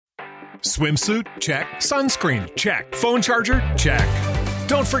Swimsuit? Check. Sunscreen? Check. Phone charger? Check.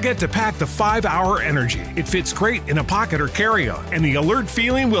 Don't forget to pack the 5-Hour Energy. It fits great in a pocket or carry-on, and the alert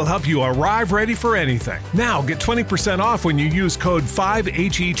feeling will help you arrive ready for anything. Now get 20% off when you use code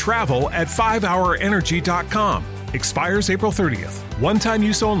 5HETRAVEL at 5hourenergy.com. Expires April 30th. One-time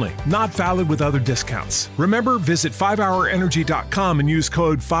use only. Not valid with other discounts. Remember, visit 5hourenergy.com and use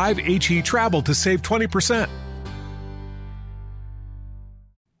code 5HETRAVEL to save 20%.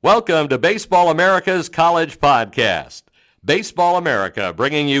 Welcome to Baseball America's College Podcast. Baseball America,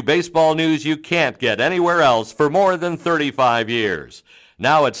 bringing you baseball news you can't get anywhere else for more than 35 years.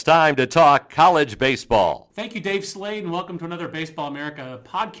 Now it's time to talk college baseball. Thank you, Dave Slade, and welcome to another Baseball America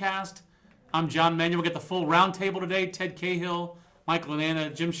podcast. I'm John Manuel. We'll get the full roundtable today. Ted Cahill, Michael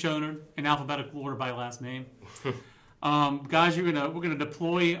Anana, Jim Schoner, in alphabetical order by last name. Guys, we're gonna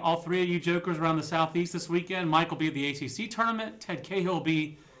deploy all three of you jokers around the Southeast this weekend. Mike will be at the ACC tournament. Ted Cahill will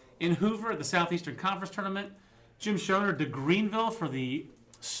be in Hoover at the Southeastern Conference tournament. Jim Schoner to Greenville for the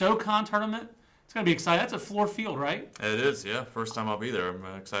SoCon tournament. It's going to be exciting. That's at Fluor Field, right? It is, yeah. First time I'll be there. I'm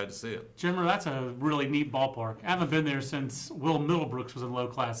excited to see it. Jimmer, that's a really neat ballpark. I haven't been there since Will Middlebrooks was in low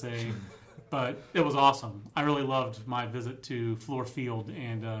Class A, but it was awesome. I really loved my visit to Fluor Field,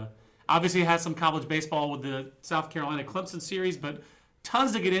 and obviously it has some college baseball with the South Carolina Clemson series, but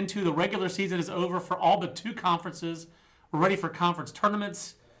tons to get into. The regular season is over for all but two conferences. We're ready for conference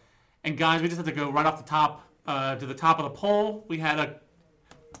tournaments. And guys, we just have to go right off the top to the top of the poll. We had a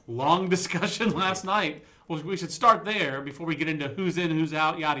long discussion last night. Well, we should start there before we get into who's in, who's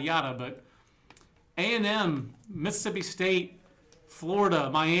out, yada, yada. But A&M, Mississippi State, Florida,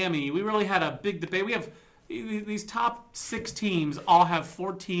 Miami, we really had a big debate. We have these top 6 teams all have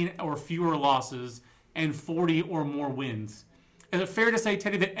 14 or fewer losses and 40 or more wins. Is it fair to say,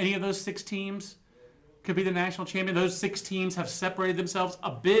 Teddy, that any of those 6 teams could be the national champion? Those 6 teams have separated themselves a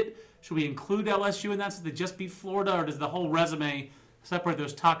bit. Should we include LSU in that since they just beat Florida, or does the whole resume separate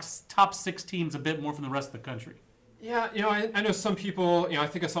those top 6 teams a bit more from the rest of the country? Yeah, I know some people, I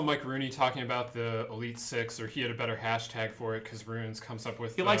think I saw Mike Rooney talking about the Elite Six, or he had a better hashtag for it because Runes comes up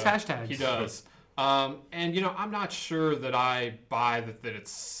with... He likes hashtags. He does. And, I'm not sure that I buy that it's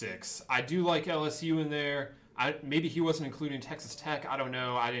 6. I do like LSU in there. Maybe he wasn't including Texas Tech. I don't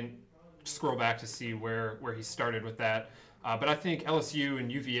know. I didn't scroll back to see where he started with that. But I think LSU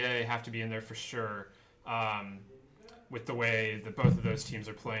and UVA have to be in there for sure with the way that both of those teams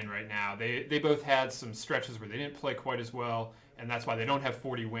are playing right now. They both had some stretches where they didn't play quite as well, and that's why they don't have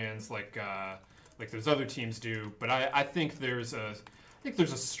 40 wins like those other teams do. But I think there's a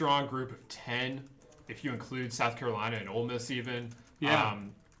strong group of 10 if you include South Carolina and Ole Miss even. Yeah.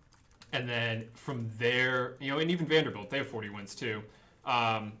 And then from there, and even Vanderbilt, they have 40 wins too.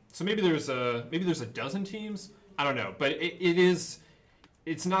 So maybe there's a dozen teams. I don't know, but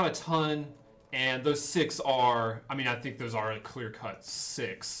it's not a ton, and those 6 are, I think those are a clear-cut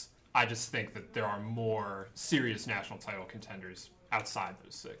 6. I just think that there are more serious national title contenders outside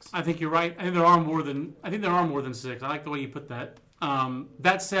those 6. I think you're right. I think there are more than 6. I like the way you put that.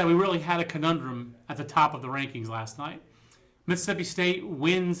 That said, we really had a conundrum at the top of the rankings last night. Mississippi State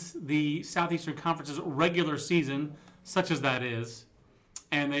wins the Southeastern Conference's regular season, such as that is,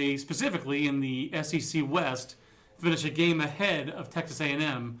 and they specifically in the SEC West finish a game ahead of Texas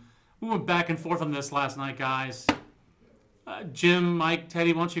A&M. We went back and forth on this last night, guys. Jim, Mike,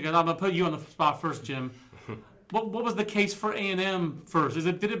 Teddy, why don't you guys? I'm going to put you on the spot first, Jim. What was the case for A&M first?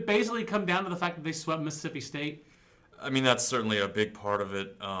 Did it basically come down to the fact that they swept Mississippi State? That's certainly a big part of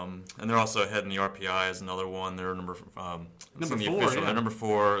it. And they're also ahead in the RPI as another one. They're number 4. Yeah. They're number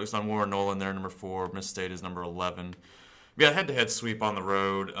 4. It's on Warren Nolan. They're number 4. Miss State is number 11. Yeah, head-to-head sweep on the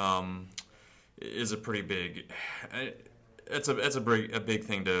road is a pretty big. It's a big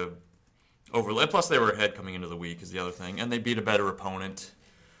thing to overlap. Plus, they were ahead coming into the week is the other thing, and they beat a better opponent.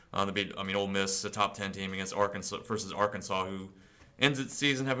 They beat Ole Miss, a top 10 team against Arkansas, who ends its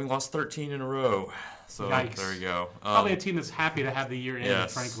season having lost 13 in a row. So Yikes. There you go. Probably a team that's happy to have the year end,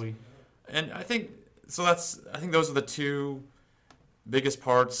 yes. frankly. And I think those are the two biggest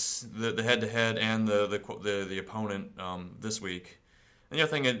parts: the head-to-head and the opponent this week. And the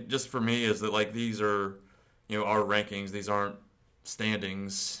other thing, just for me, is that these are our rankings. These aren't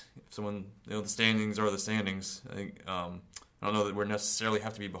standings. If someone the standings are the standings. I think I don't know that we necessarily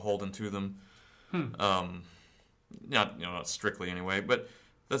have to be beholden to them. Not strictly anyway, but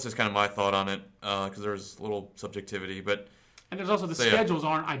that's just kind of my thought on it because there's a little subjectivity. And there's also the schedules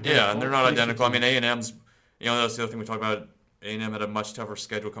aren't identical. Yeah, and they're not identical. A&M's, that's the other thing we talked about. A&M had a much tougher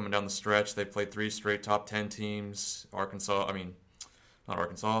schedule coming down the stretch. They played 3 straight top 10 teams. Not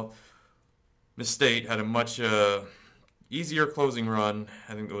Arkansas. Miss State had a much easier closing run.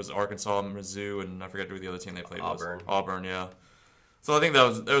 I think it was Arkansas, Mizzou, and I forget who the other team they played Auburn. was. Auburn, yeah. So I think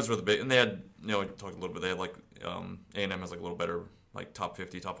those were the big, and they had, we talked a little bit. They had like A&M has like a little better like top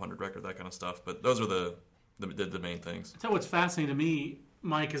 50, top 100 record, that kind of stuff. But those were the main things. Tell what's fascinating to me,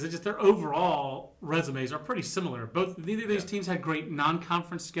 Mike, is that just their overall resumes are pretty similar. Neither of these teams had great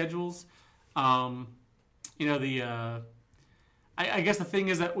non-conference schedules. I guess the thing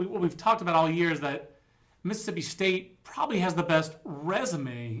is that what we've talked about all year is that Mississippi State probably has the best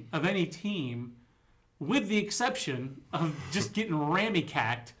resume of any team, with the exception of just getting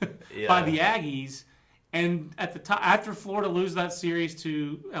rammy-cacked by the Aggies. And at the top, after Florida lose that series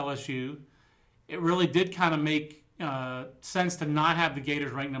to LSU, it really did kind of make sense to not have the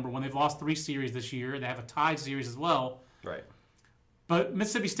Gators ranked number one. They've lost 3 series this year. They have a tied series as well. Right. But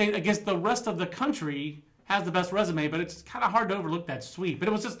Mississippi State, against the rest of the country, has the best resume, but it's kind of hard to overlook that sweep. But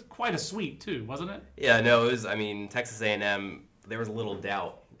it was just quite a sweep, too, wasn't it? Yeah, no, it was, Texas A&M, there was a little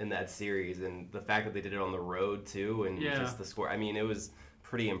doubt in that series, and the fact that they did it on the road, too, and just the score. It was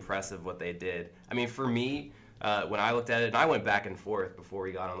pretty impressive what they did. For me, when I looked at it, and I went back and forth before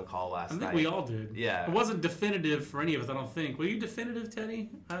we got on the call last night. I think we all did. Yeah. It wasn't definitive for any of us, I don't think. Were you definitive, Teddy?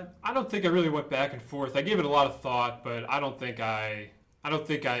 I don't think I really went back and forth. I gave it a lot of thought, but I don't think I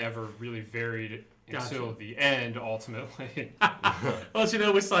ever really varied until the end, ultimately. Well,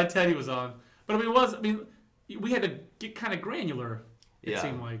 which side Teddy was on. But we had to get kind of granular, it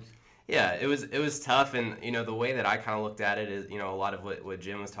seemed like. Yeah, it was tough, and the way that I kind of looked at it is a lot of what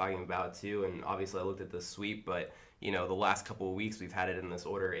Jim was talking about too, and obviously I looked at the sweep, but the last couple of weeks we've had it in this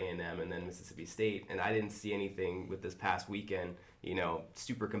order: A&M and then Mississippi State, and I didn't see anything with this past weekend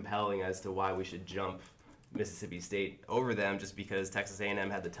super compelling as to why we should jump Mississippi State over them, just because Texas A&M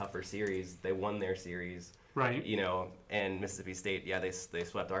had the tougher series. They won their series, right? And Mississippi State, they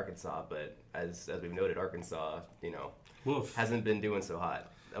swept Arkansas, but as we've noted, Arkansas, hasn't been doing so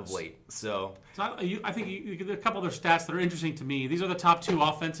hot of late. So I think a couple other stats that are interesting to me. These are the top 2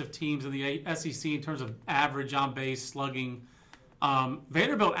 offensive teams in the SEC in terms of average on base slugging.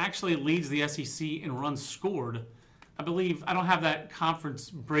 Vanderbilt actually leads the SEC in runs scored. I believe, I don't have that conference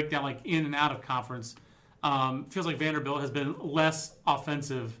breakdown like in and out of conference. Feels like Vanderbilt has been less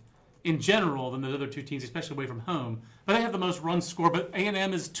offensive in general than the other 2 teams, especially away from home. But they have the most runs scored. But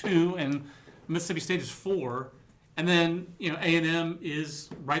A&M is 2 and Mississippi State is 4. And then, A&M is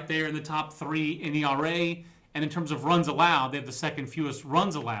right there in the top 3 in ERA. And in terms of runs allowed, they have the second fewest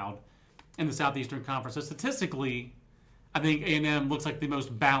runs allowed in the Southeastern Conference. So statistically, I think A&M looks like the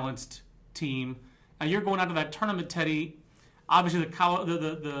most balanced team. Now, you're going out to that tournament, Teddy. Obviously, the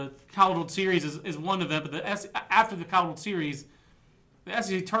College World Series is one event, but after the College World Series, the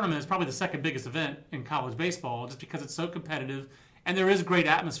SEC tournament is probably the second biggest event in college baseball, just because it's so competitive, and there is great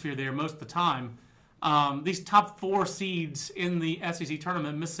atmosphere there most of the time. These top 4 seeds in the SEC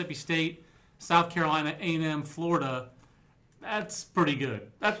tournament: Mississippi State, South Carolina, A&M, Florida. That's pretty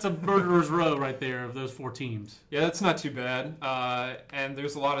good. That's a murderer's row right there of those 4 teams. Yeah, that's not too bad. And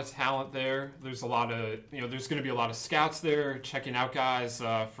there's a lot of talent there. There's a lot of, there's going to be a lot of scouts there checking out guys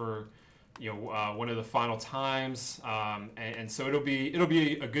for, one of the final times. And so it'll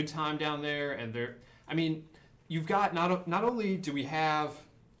be a good time down there. And you've got not only do we have,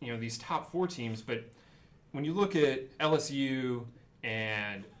 these top 4 teams, but when you look at LSU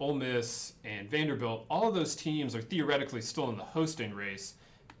and Ole Miss and Vanderbilt, all of those teams are theoretically still in the hosting race,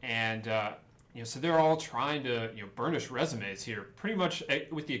 and so they're all trying to burnish resumes here, pretty much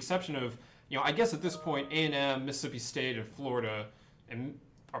with the exception of I guess at this point A&M, Mississippi State, and Florida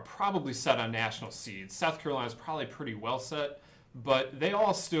are probably set on national seeds. South Carolina is probably pretty well set, but they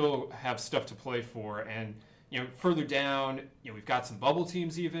all still have stuff to play for, and further down we've got some bubble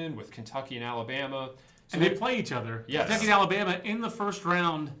teams even with Kentucky and Alabama. So and they play each other. Yes. Kentucky and Alabama in the first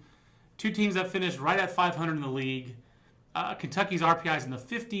round, 2 teams that finished right at 500 in the league. Kentucky's RPI is in the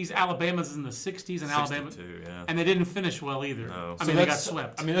 50s, Alabama's is in the 60s, and Alabama, and they didn't finish well either. No. They got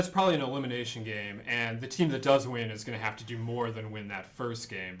swept. That's probably an elimination game, and the team that does win is going to have to do more than win that first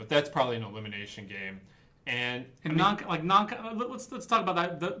game. But that's probably an elimination game. Let's talk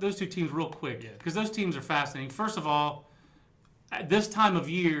about that. Those 2 teams real quick, because those teams are fascinating. First of all, at this time of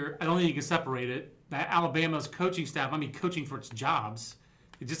year, I don't think you can separate it. That Alabama's coaching staff, coaching for its jobs.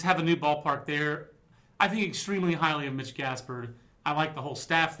 They just have a new ballpark there. I think extremely highly of Mitch Gaspard. I like the whole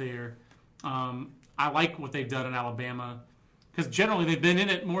staff there. I like what they've done in Alabama, because generally they've been in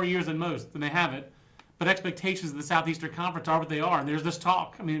it more years than most, than they haven't. But expectations in the Southeastern Conference are what they are, and there's this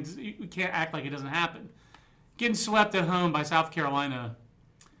talk. We can't act like it doesn't happen. Getting swept at home by South Carolina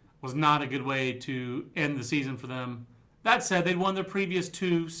was not a good way to end the season for them. That said, they'd won their previous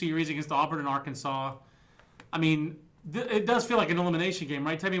 2 series against Auburn and Arkansas. it does feel like an elimination game,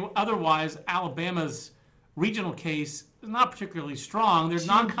 right? Tell me, otherwise, Alabama's regional case is not particularly strong. Their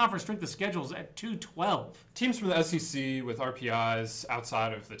non-conference strength of schedules at 212. Teams from the SEC with RPIs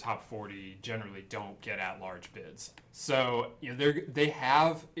outside of the top 40 generally don't get at-large bids. So they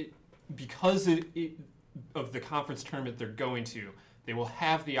have it, because of the conference tournament they're going to. They will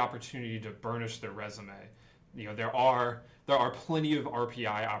have the opportunity to burnish their resume. There are plenty of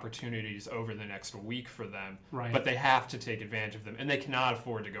RPI opportunities over the next week for them, right. But they have to take advantage of them, and they cannot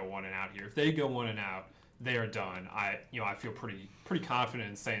afford to go 1 and out here. If they go 1 and out, they are done. I feel pretty confident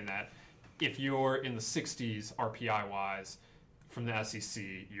in saying that. If you're in the 60s RPI wise from the SEC,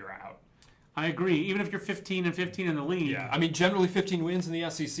 you're out. I agree. Even if you're 15-15 in the league. Yeah, I mean, generally 15 wins in the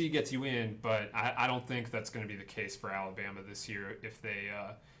SEC gets you in, but I don't think that's going to be the case for Alabama this year if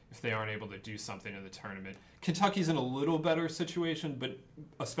they aren't able to do something in the tournament. Kentucky's in a little better situation, but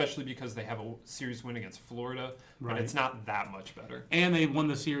especially because they have a series win against Florida, right. But it's not that much better. And they won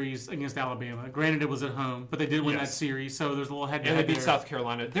the series against Alabama. Granted, it was at home, but they did win that series, so there's a little head-to-head And they beat there. South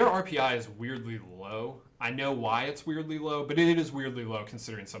Carolina. Their RPI is weirdly low. I know why it's weirdly low, but it is weirdly low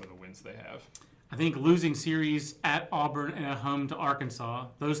considering some of the wins they have. I think losing series at Auburn and at home to Arkansas,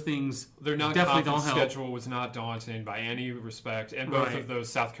 those things their definitely don't non-conference help. schedule was not daunting by any respect, and both of those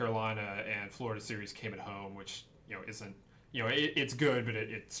South Carolina and Florida series came at home, which isn't it's good, but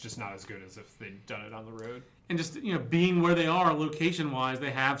it's just not as good as if they'd done it on the road. And just being where they are location-wise,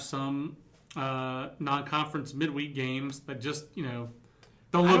 they have some non-conference midweek games that just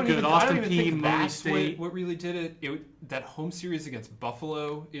don't look good. Austin Peay, Murray State. What really did it? That home series against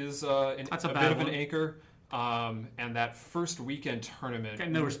Buffalo is a bit of an anchor. And that first weekend tournament. Got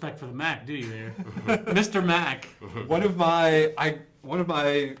no respect for the MAC, do you there? Mr. MAC. One of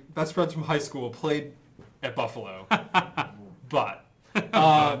my best friends from high school played at Buffalo. But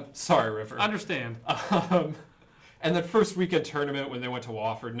sorry, River. Understand. And that first weekend tournament when they went to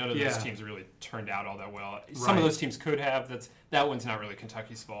Wofford, none of those teams really turned out all that well. Some of those teams could have. That one's not really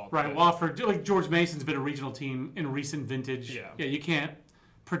Kentucky's fault. Right, Wofford, like George Mason's been a regional team in recent vintage. Yeah, you can't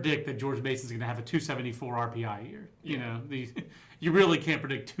predict that George Mason's going to have a 274 RPI year. You really can't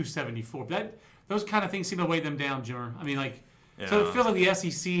predict 274. But those kind of things seem to weigh them down, Jimmer. I mean, so it feels like the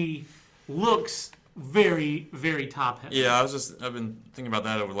SEC looks very, very top heavy. Yeah, I've been thinking about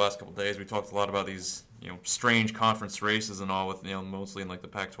that over the last couple of days. We talked a lot about these strange conference races and all with mostly in like the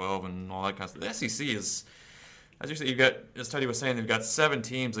Pac-12 and all that kind of stuff. The SEC is, as you said, as Teddy was saying, they've got 7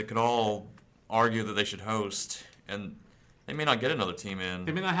 teams that could all argue that they should host, and they may not get another team in.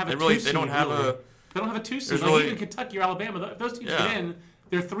 They may not have a 2 seed. They don't have a 2 seed. Like even Kentucky or Alabama, if those teams get in,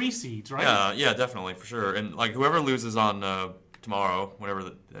 they're 3 seeds, right? Yeah, definitely, for sure. And like whoever loses on tomorrow,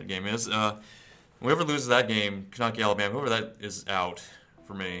 whatever that game is, whoever loses that game, Kentucky, Alabama, whoever that is out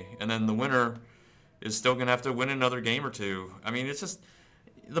for me. And then the winner is still going to have to win another game or two. I mean, it's just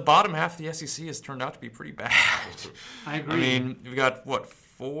the bottom half of the SEC has turned out to be pretty bad. I agree. I mean, we've got,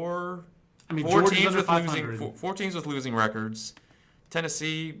 four teams with losing records.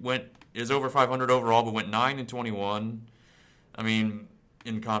 Tennessee is over 500 overall, but went 9-21. I mean,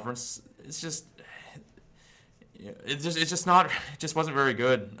 in conference, it just wasn't very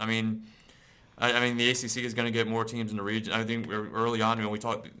good. I mean, the ACC is going to get more teams in the region. I think early on, we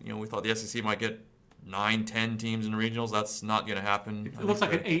thought the SEC might get 9-10 teams in the regionals. That's not going to happen. It looks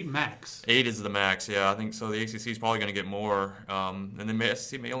like an 8 max. 8 is the max, yeah. I think so. The ACC is probably going to get more, and the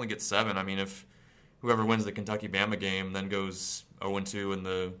SEC may only get 7. I mean, if whoever wins the Kentucky-Bama game then goes 0-2 in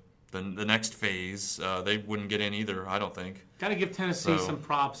the next phase, they wouldn't get in either, I don't think. Got to give Tennessee some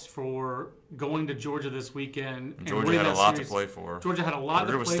props for going to Georgia this weekend. Georgia had a lot to play for. Georgia had a lot to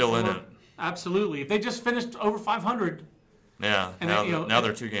play for. Purdue was still in it. Absolutely. If they just finished over 500. Yeah, now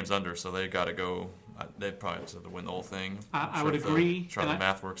they're 2 games under, so they got to go. They probably have to win the whole thing. I would agree. Try the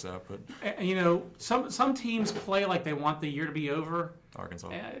math works out, but some teams play like they want the year to be over. Arkansas.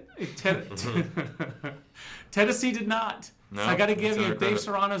 Tennessee did not. No, I got to give Dave credit.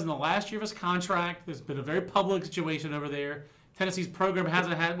 Serrano's in the last year of his contract. There's been a very public situation over there. Tennessee's program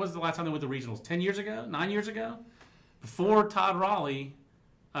hasn't had. When's the last time they went to regionals? 10 years ago? 9 years ago? Before Todd Raleigh.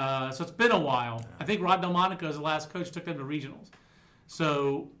 So it's been a while. I think Rod Delmonico, as the last coach, took them to regionals.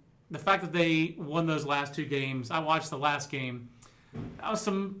 So the fact that they won those last 2 games, I watched the last game.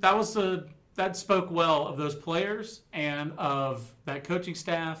 That spoke well of those players and of that coaching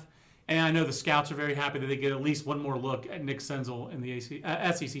staff. And I know the scouts are very happy that they get at least one more look at Nick Senzel in the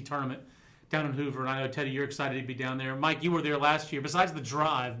SEC tournament down in Hoover. And I know, Teddy, you're excited to be down there. Mike, you were there last year. Besides the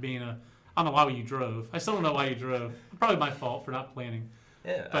drive being I don't know why you drove. I still don't know why you drove. Probably my fault for not planning.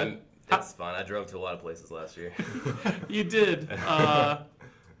 Yeah, it's fun. I drove to a lot of places last year. You did.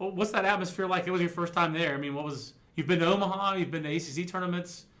 What's that atmosphere like? It was your first time there. I mean, You've been to Omaha. You've been to ACC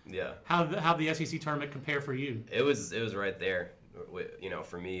tournaments. Yeah. How the SEC tournament compare for you? It was right there.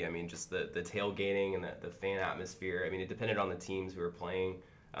 For me, I mean, just the tailgating and the fan atmosphere. I mean, it depended on the teams who were playing.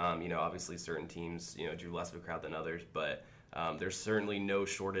 Obviously certain teams, drew less of a crowd than others, but there's certainly no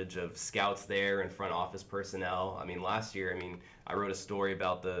shortage of scouts there and front office personnel. I mean, last year, I wrote a story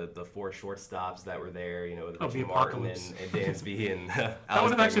about the 4 shortstops that were there, with Richie Martin and Dansby and that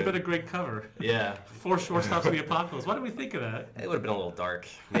would have actually been a great cover. Yeah. 4 shortstops of the Apocalypse. What did we think of that? It would have been a little dark,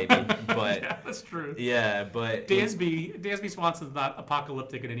 maybe, but yeah, that's true. Yeah, but Dansby Swanson's not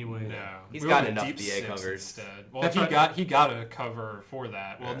apocalyptic in any way. No, he's got enough BA covers. Instead. Well, he got a cover for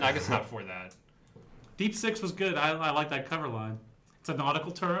that. Well, I guess not for that. Deep Six was good. I like that cover line. It's a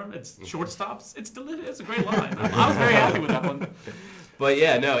nautical term. It's shortstops. It's delicious. It's a great line. I was very happy with that one. But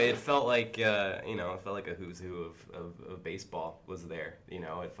yeah, no, it felt like it felt like a who's who of baseball was there.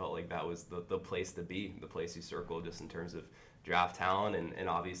 It felt like that was the place to be, the place you circle just in terms of draft talent and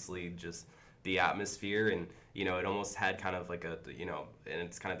obviously just the atmosphere. And it almost had kind of like and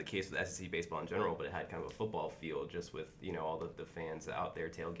it's kind of the case with SEC baseball in general, but it had kind of a football feel just with all the fans out there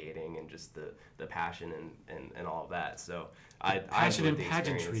tailgating and just the passion and all of that. So passion and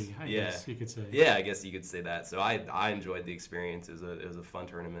pageantry, I guess you could say. Yeah, I guess you could say that. So I enjoyed the experience. It was a fun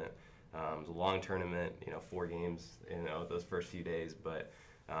tournament. It was a long tournament. 4 games. Those first few days, but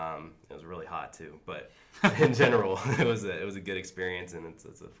it was really hot too. But in general, it was a good experience, and it's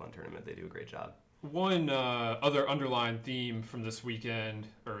a fun tournament. They do a great job. One other underlying theme from this weekend,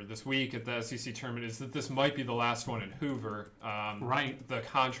 or this week at the SEC tournament, is that this might be the last one in Hoover. Right. The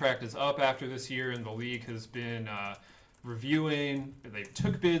contract is up after this year, and the league has been reviewing. They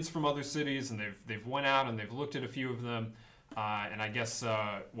took bids from other cities, and they've went out and they've looked at a few of them. And I guess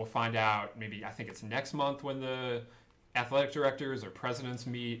we'll find out, maybe I think it's next month when the athletic directors or presidents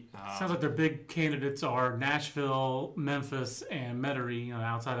meet. Sounds like their big candidates are Nashville, Memphis, and Metairie,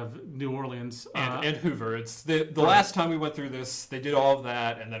 outside of New Orleans. And Hoover. It's the last time we went through this, they did all of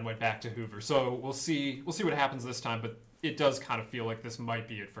that and then went back to Hoover. So we'll see what happens this time, but it does kind of feel like this might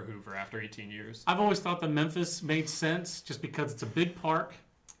be it for Hoover after 18 years. I've always thought that Memphis made sense just because it's a big park.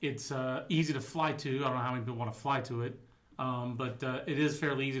 It's easy to fly to. I don't know how many people want to fly to it, but it is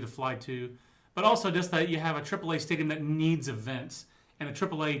fairly easy to fly to. But also just that you have a AAA stadium that needs events and a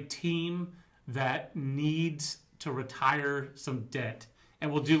AAA team that needs to retire some debt and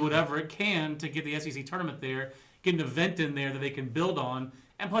will do whatever it can to get the SEC tournament there, get an event in there that they can build on.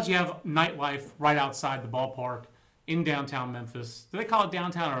 And plus you have nightlife right outside the ballpark in downtown Memphis. Do they call it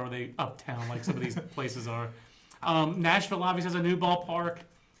downtown or are they uptown like some of these places are? Nashville obviously has a new ballpark,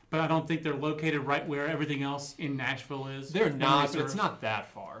 but I don't think they're located right where everything else in Nashville is. They're not, but it's not that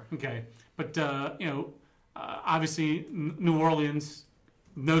far. Okay. But, obviously New Orleans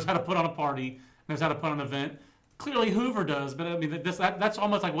knows how to put on a party, knows how to put on an event. Clearly Hoover does, but I mean, that's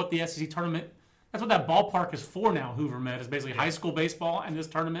almost like what the SEC tournament, that's what that ballpark is for now, Hoover Met, is basically high school baseball and this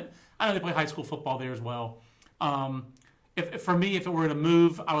tournament. I know they play high school football there as well. If it were to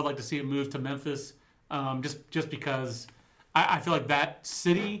move, I would like to see it move to Memphis, just because I feel like that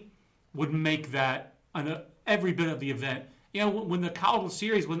city would make that every bit of the event. When the College World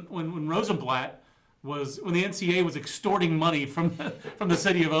Series, when Rosenblatt when the NCAA was extorting money from the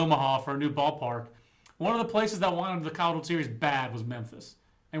city of Omaha for a new ballpark, one of the places that wanted the College World Series bad was Memphis.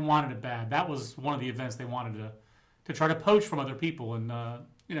 They wanted it bad. That was one of the events they wanted to try to poach from other people. And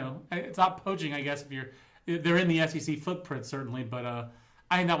it's not poaching, I guess, if they're in the SEC footprint certainly, but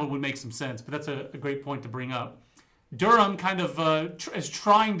I think that one would make some sense. But that's a great point to bring up. Durham kind of is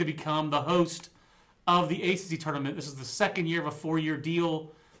trying to become the host of the ACC tournament. This is the second year of a 4-year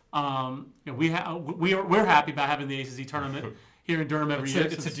deal. We're happy about having the ACC tournament here in Durham every year.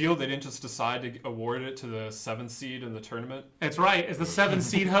 It's a deal. They didn't just decide to award it to the 7th seed in the tournament. That's right. As the 7th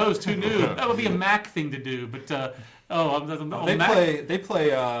seed host, who knew? That would be a MAC thing to do. But they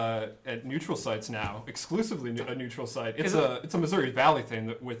play at neutral sites now, exclusively a neutral site. It's a Missouri Valley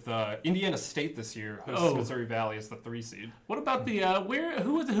thing with Indiana State this year hosts Missouri Valley as the 3 seed. What about the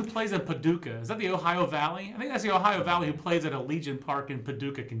who plays at Paducah? Is that the Ohio Valley? I think that's the Ohio Valley who plays at Allegiant Park in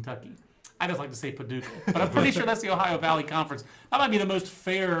Paducah, Kentucky. I just like to say Paducah, but I'm pretty sure that's the Ohio Valley Conference. That might be the most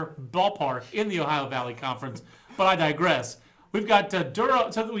fair ballpark in the Ohio Valley Conference, but I digress. We've got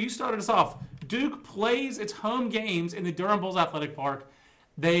Durham. So you started us off. Duke plays its home games in the Durham Bulls Athletic Park.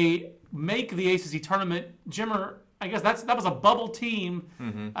 They make the ACC tournament. Jimmer, I guess that was a bubble team.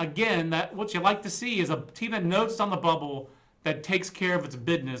 Mm-hmm. Again, that what you like to see is a team that notes on the bubble, that takes care of its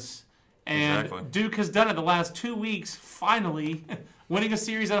business. And exactly. Duke has done it the last 2 weeks, finally, winning a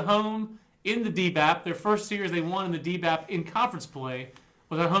series at home in the DBAP. Their first series they won in the DBAP in conference play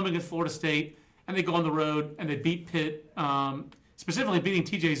was at home against Florida State. and they go on the road and they beat Pitt, specifically beating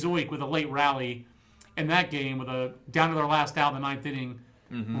TJ Zoik with a late rally in that game with a down to their last out in the ninth inning,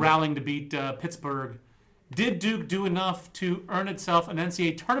 rallying to beat Pittsburgh. Did Duke do enough to earn itself an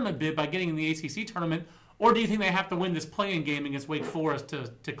NCAA tournament bid by getting in the ACC tournament, or do you think they have to win this play-in game against Wake Forest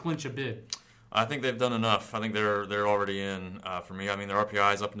to clinch a bid? I think they've done enough. I think they're already in for me. I mean, their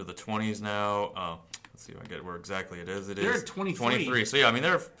RPI is up into the 20s now. Let's see if I get where exactly it is. They're at 23. 23. So, yeah, I mean,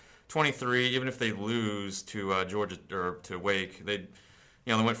 they're 23. Even if they lose to Georgia or to Wake, they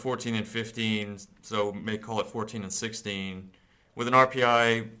went 14-15, so may call it 14-16. With an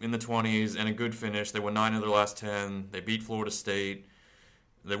RPI in the 20s and a good finish, they won 9 of their last 10. They beat Florida State.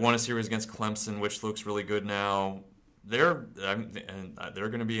 They won a series against Clemson, which looks really good now. They're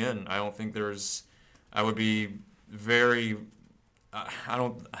going to be in. I don't think there's. I would be very. I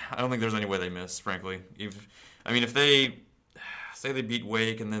don't think there's any way they miss. Frankly, if they say they beat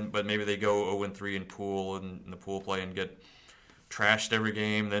Wake but maybe they go 0-3 in pool and in the pool play and get trashed every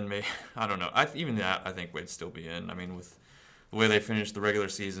game, then I don't know. I think they'd still be in. I mean, with the way they finished the regular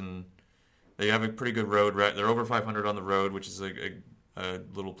season, they have a pretty good road. They're over 500 on the road, which is a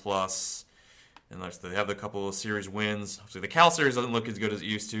little plus. And they have a couple of series wins. Obviously, the Cal series doesn't look as good as it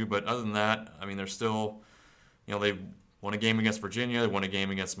used to, but other than that, I mean, they're still, they won a game against Virginia, they won a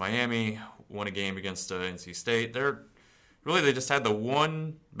game against Miami, won a game against NC State. They just had the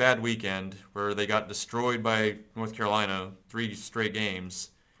one bad weekend where they got destroyed by North Carolina 3 straight games.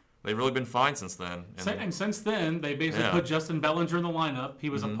 They've really been fine since then. And since then, they basically put Justin Bellinger in the lineup. He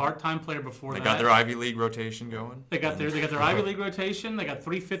was a part-time player before that. They got their Ivy League rotation going. They got their Ivy League rotation. They got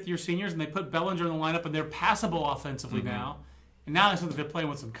 3 fifth-year seniors, and they put Bellinger in the lineup, and they're passable offensively now. And now they're playing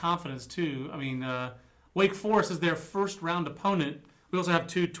with some confidence, too. I mean, Wake Forest is their first-round opponent. We also have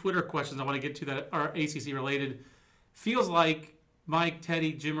 2 Twitter questions I want to get to that are ACC-related. Feels like Mike,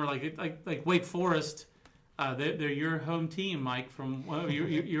 Teddy, Jim are like Wake Forest. They're your home team, Mike.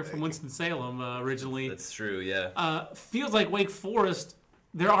 You're from Winston-Salem originally. That's true, yeah. Feels like Wake Forest,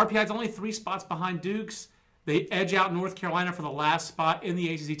 their RPI is only 3 spots behind Duke's. They edge out North Carolina for the last spot in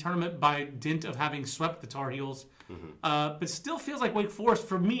the ACC tournament by dint of having swept the Tar Heels. But still feels like Wake Forest,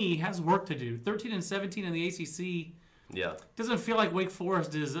 for me, has work to do. 13-17 in the ACC. Yeah. Doesn't feel like Wake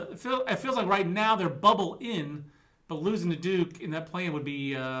Forest is. It feels like right now they're bubble in. But losing to Duke in that play would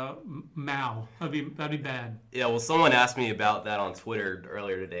be That'd be bad. Yeah, well, someone asked me about that on Twitter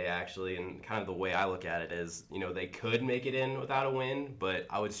earlier today, actually, and kind of the way I look at it is, they could make it in without a win, but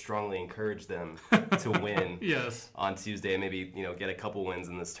I would strongly encourage them to win on Tuesday and maybe, get a couple wins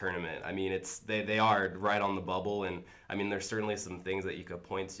in this tournament. I mean, they are right on the bubble, and, I mean, there's certainly some things that you could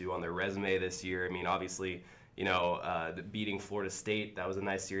point to on their resume this year. I mean, obviously, beating Florida State, that was a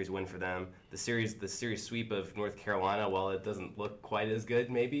nice series win for them. The series sweep of North Carolina, while it doesn't look quite as good,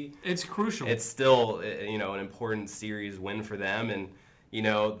 maybe it's crucial. It's still an important series win for them, and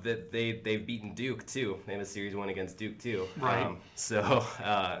that they've beaten Duke too. They have a series win against Duke too. Right.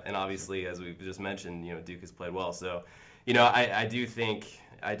 And obviously, as we just mentioned, Duke has played well. So, I do think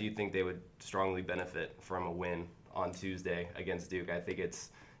they would strongly benefit from a win on Tuesday against Duke. I think it's.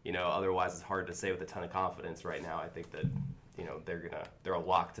 Otherwise it's hard to say with a ton of confidence right now. I think that, they're a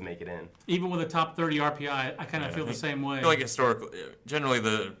lock to make it in. Even with a top 30 RPI, I kind of feel the same way. I feel like historically, generally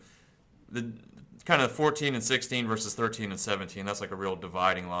the kind of 14-16 versus 13-17, that's like a real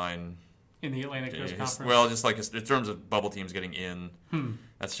dividing line. In the Atlantic Coast Conference? Well, just like in terms of bubble teams getting in,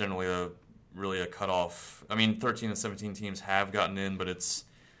 that's generally really a cutoff. I mean, 13-17 teams have gotten in, but it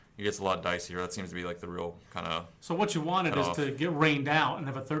gets a lot dicier. That seems to be like the real kind of. So what you wanted is to get rained out and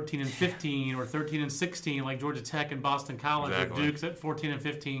have a 13-15 or 13-16 like Georgia Tech and Boston College. Exactly. Or Duke's at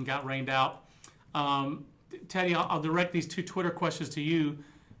 14-15 got rained out. Teddy, I'll direct these 2 Twitter questions to you.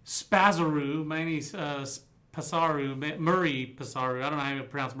 Spazaru, Manny's Pasaru, Murray Pasaru. I don't know how to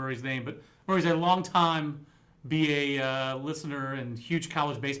pronounce Murray's name, but Murray's a longtime BA listener and huge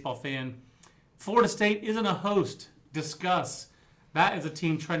college baseball fan. Florida State isn't a host. Discuss. That is a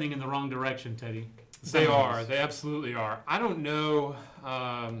team trending in the wrong direction, Teddy. They are. They absolutely are. I don't know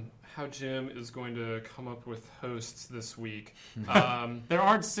how Jim is going to come up with hosts this week. There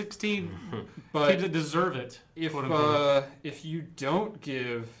aren't 16 but teams that deserve it. If you don't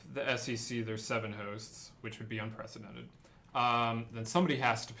give the SEC their 7 hosts, which would be unprecedented, then somebody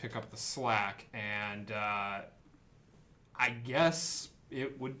has to pick up the slack. And I guess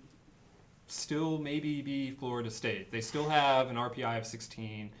it would still maybe be Florida State. They still have an RPI of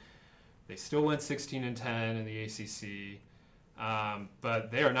 16. They still went 16-10 in the ACC,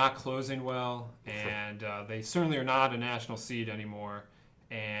 but they are not closing well, and they certainly are not a national seed anymore.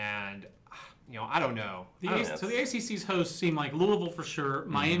 And I don't know. So the ACC's hosts seem like Louisville for sure,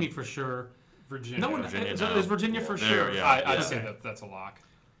 Miami for sure, Virginia. No one. Virginia So now. is Virginia for There, sure? yeah. I'd say that's a lock.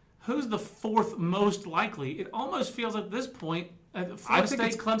 Who's the fourth most likely? It almost feels at this point, Florida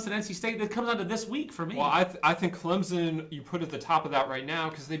State, Clemson, NC State. That comes down to this week for me. Well, I think Clemson you put at the top of that right now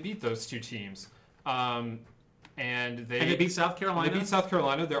because they beat those two teams, and they beat South Carolina. They beat South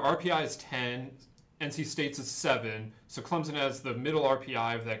Carolina. Their RPI is 10. NC State's is 7. So Clemson has the middle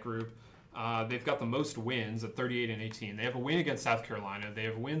RPI of that group. They've got the most wins at 38 and 18. They have a win against South Carolina. They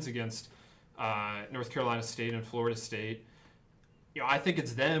have wins against North Carolina State and Florida State. I think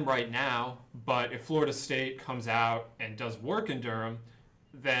it's them right now, but if Florida State comes out and does work in Durham,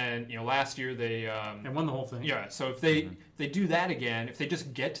 then last year they won the whole thing. Yeah, so if they do that again, if they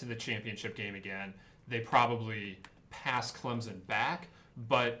just get to the championship game again, they probably pass Clemson back.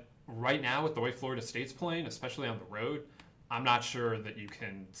 But right now, with the way Florida State's playing, especially on the road, I'm not sure that you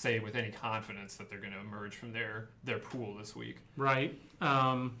can say with any confidence that they're going to emerge from their pool this week. Right.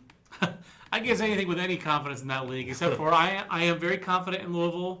 I guess anything with any confidence in that league, except for I am very confident in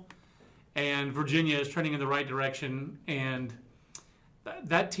Louisville, and Virginia is trending in the right direction, and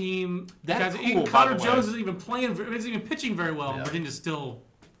that team. Connor Jones isn't even pitching very well. And Virginia's still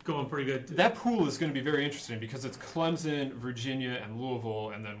going pretty good. That pool is going to be very interesting because it's Clemson, Virginia, and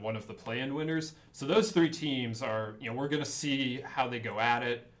Louisville, and then one of the play-in winners. So those three teams are, we're going to see how they go at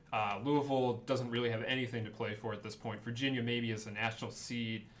it. Louisville doesn't really have anything to play for at this point. Virginia maybe is a national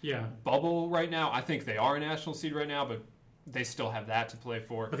seed bubble right now. I think they are a national seed right now, but they still have that to play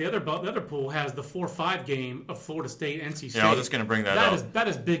for. But the other pool has the 4-5 game of Florida State, NC State. Yeah, I was just going to bring that up. That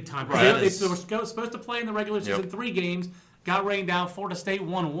is big time. Right. They were supposed to play in the regular season 3 games, got rained down. Florida State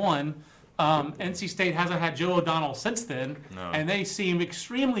won 1. NC State hasn't had Joe O'Donnell since then, and they seem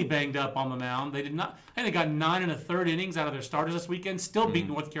extremely banged up on the mound. They did not. I think they got 9 1/3 innings out of their starters this weekend. Still beat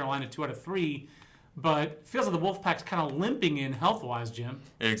North Carolina 2 out of 3, but it feels like the Wolfpack's kind of limping in health-wise, Jim.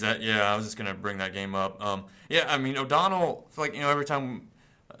 Exactly. Yeah, I was just going to bring that game up. I mean O'Donnell. Like every time.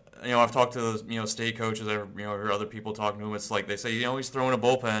 I've talked to those, state coaches, or other people talking to him. It's like they say, he's throwing a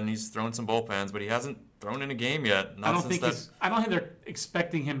bullpen. He's throwing some bullpens, but he hasn't thrown in a game yet. I don't think they're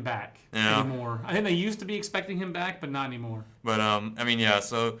expecting him back anymore. I think they used to be expecting him back, but not anymore. But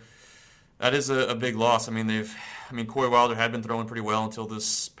so that is a big loss. Corey Wilder had been throwing pretty well until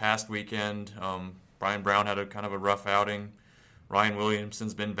this past weekend. Brian Brown had a kind of a rough outing. Ryan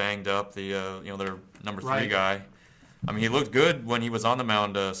Williamson's been banged up. Their number 3 guy. He looked good when he was on the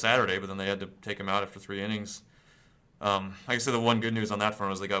mound Saturday, but then they had to take him out after 3 innings. Like I said, the one good news on that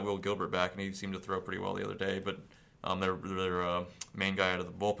front was they got Will Gilbert back, and he seemed to throw pretty well the other day. But their main guy out of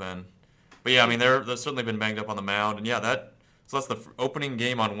the bullpen. But yeah, they've certainly been banged up on the mound, and that's the opening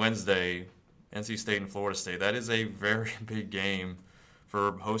game on Wednesday, NC State and Florida State. That is a very big game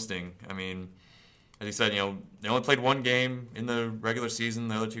for hosting. As you said, they only played 1 game in the regular season.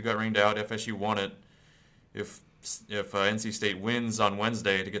 The other 2 got rained out. FSU won it. If NC State wins on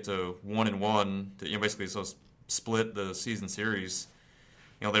Wednesday to get to 1-1, to basically split the season series,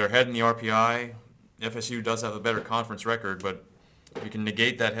 they're ahead in the RPI. FSU does have a better conference record, but if you can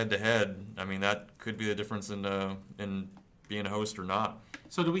negate that head-to-head, that could be the difference in being a host or not.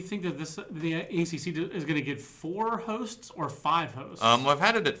 So do we think that the ACC is going to get 4 hosts or 5 hosts? I've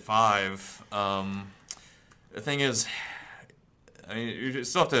had it at 5. The thing is, you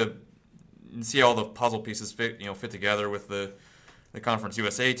still have to see all the puzzle pieces fit together with the Conference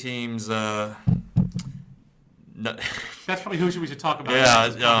USA teams. That's probably who we should talk about.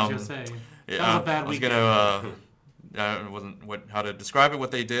 Yeah, USA. Yeah, that was a bad weekend. It wasn't how to describe it,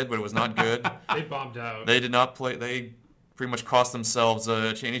 what they did, but it was not good. They bombed out. They did not play. They pretty much cost themselves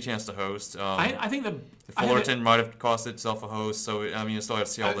any chance to host. I think Fullerton might have cost itself a host. So you still have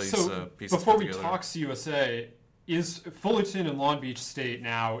to see all these pieces. Before we together. talk CUSA, is Fullerton and Long Beach State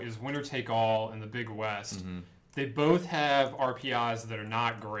now is winner take all in the Big West. Mm-hmm. They both have RPIs that are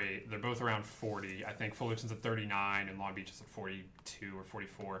not great. They're both around 40. I think Fullerton's at 39 and Long Beach is at 42 or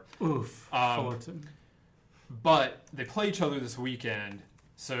 44. Oof, Fullerton. But they play each other this weekend,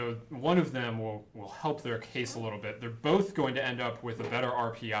 so one of them will help their case a little bit. They're both going to end up with a better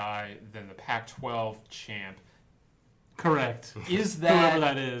RPI than the Pac-12 champ. Correct. Is that whoever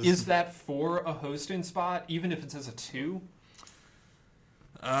that is? Is that for a hosting spot, even if it's as a 2?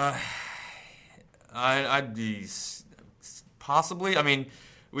 I'd be possibly.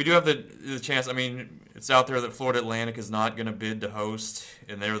 We do have the chance. It's out there that Florida Atlantic is not going to bid to host,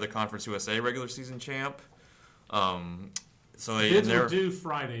 and they're the Conference USA regular season champ. So bids were due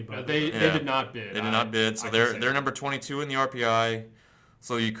Friday, but they did not bid. They did not bid, so they're number 22 in the RPI.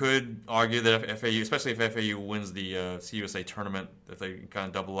 So you could argue that if FAU, especially if FAU wins the CUSA tournament, if they kind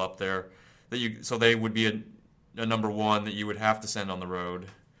of double up there, so they would be a number 1 that you would have to send on the road.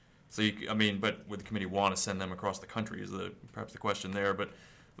 So but would the committee want to send them across the country? Is perhaps the question there? But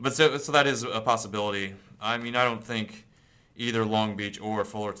so that is a possibility. I mean, I don't think either Long Beach or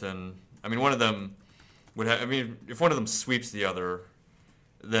Fullerton. I mean, one of them would have. I mean, if one of them sweeps the other,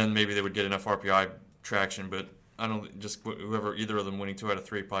 then maybe they would get enough RPI traction. But I don't. Just either of them winning 2 out of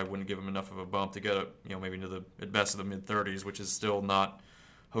 3 probably wouldn't give them enough of a bump to get up. Maybe into the at best of the mid-30s, which is still not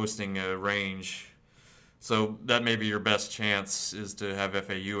hosting a range. So that may be your best chance is to have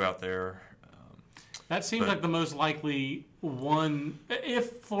FAU out there. That seems like the most likely one.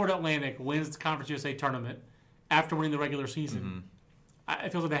 If Florida Atlantic wins the Conference USA tournament after winning the regular season,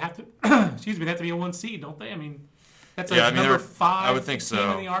 it feels like they have to. Excuse me, they have to be a 1 seed, don't they? I mean, that's number 5. I would think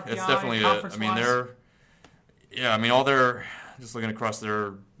so. In the RPI, it's definitely they're. Yeah, I mean, all their just looking across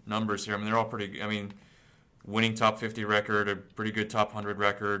their numbers here. I mean, they're all pretty. I mean, winning top 50 record, a pretty good top 100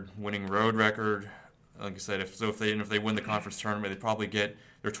 record, winning road record. Like I said, if they win the conference tournament,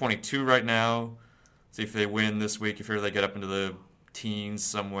 they're 22 right now. See if they win this week. If they get up into the teens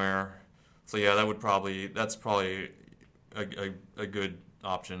somewhere. So yeah, that's probably a good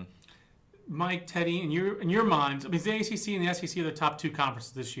option. Mike, Teddy, in your minds, I mean, the ACC and the SEC are the top 2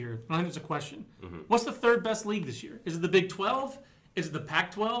 conferences this year. I think there's a question. What's the third best league this year? Is it the Big 12? Is it the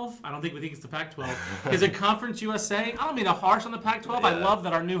Pac-12? I don't think we think it's the Pac-12. Is it Conference USA? I don't mean to harsh on the Pac-12. Yeah. I love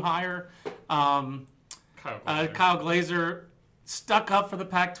that our new hire, Kyle Glazer, stuck up for the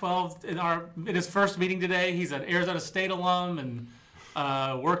Pac-12 in his first meeting today. He's an Arizona State alum and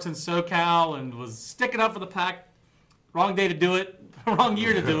works in SoCal and was sticking up for the Pac. Wrong day to do it. Wrong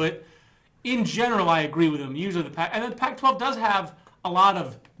year to do it. In general, I agree with him. Usually the Pac-12 does have a lot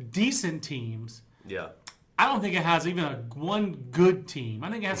of decent teams. Yeah. I don't think it has even one good team. I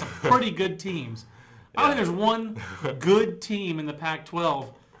think it has some pretty good teams. I don't think there's one good team in the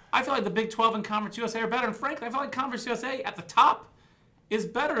Pac-12. I feel like the Big 12 and Conference USA are better. And frankly, I feel like Conference USA at the top is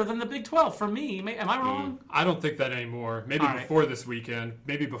better than the Big 12 for me. Am I wrong? I don't think that anymore. Maybe before this weekend.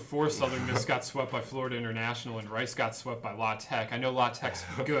 Maybe before Southern Miss got swept by Florida International and Rice got swept by La Tech. I know La Tech's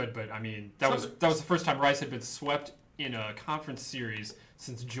good, but I mean that was the first time Rice had been swept in a conference series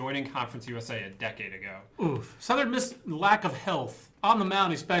since joining Conference USA a decade ago. Oof. Southern Miss lack of health on the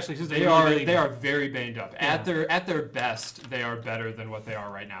mound, especially since they are very banged up. Yeah. At their best, they are better than what they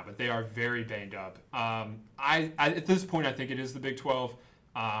are right now, but they are very banged up. I at this point, I think it is the Big 12.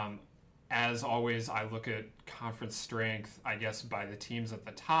 As always, I look at conference strength, I guess, by the teams at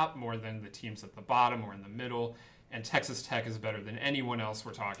the top more than the teams at the bottom or in the middle. And Texas Tech is better than anyone else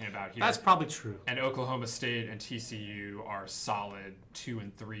we're talking about here. That's probably true. And Oklahoma State and TCU are solid 2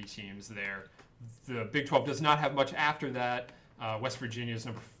 and 3 teams there. The Big 12 does not have much after that. West Virginia is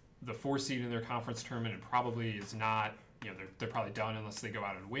the 4 seed in their conference tournament and probably is not, they're probably done unless they go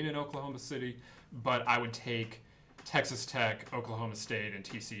out and win in Oklahoma City. But I would take Texas Tech, Oklahoma State, and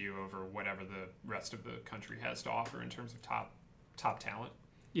TCU over whatever the rest of the country has to offer in terms of top talent.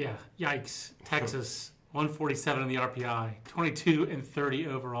 Yeah, yikes. Texas, 147 in the RPI, 22 and 30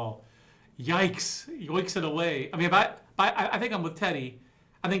 overall. Yikes. Yoinks it away. I mean, I think I'm with Teddy.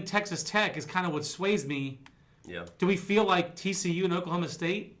 I think Texas Tech is kind of what sways me. Yeah. Do we feel like TCU and Oklahoma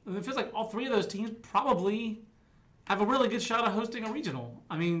State? It feels like all 3 of those teams probably have a really good shot of hosting a regional.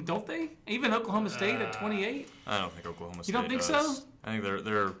 I mean, don't they? Even Oklahoma State at 28? I don't think Oklahoma State You don't think does. so? I think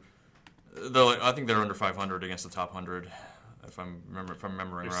I think they're under 500 against the top 100. If I'm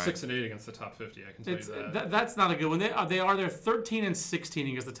remembering right. 6 and 8 against the top 50. I can tell you that. That's not a good one. They're 13 and 16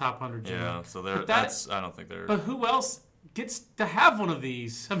 against the top 100. Jimmy. Yeah, so I don't think they're. But who else gets to have one of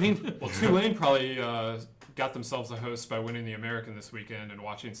these? I mean, well, Tulane probably got themselves a host by winning the American this weekend and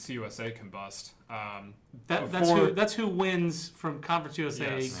watching CUSA combust. That's who wins from Conference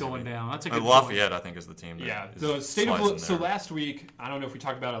USA going down. That's a good Lafayette, I think, is the team. The state of so last week, I don't know if we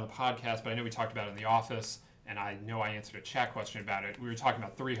talked about it on the podcast, but I know we talked about it in the office. And I know I answered a chat question about it. We were talking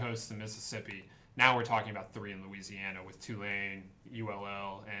about 3 hosts in Mississippi. Now we're talking about 3 in Louisiana with Tulane,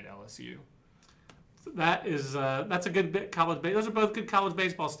 ULL, and LSU. That's a good college. Those are both good college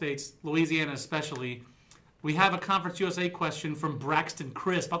baseball states. Louisiana especially. We have a Conference USA question from Braxton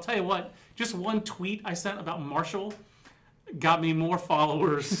Crisp. I'll tell you what. Just one tweet I sent about Marshall got me more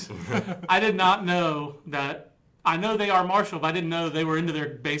followers. I did not know that. I know they are Marshall, but I didn't know they were into their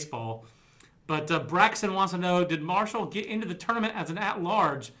baseball. But Braxton wants to know, did Marshall get into the tournament as an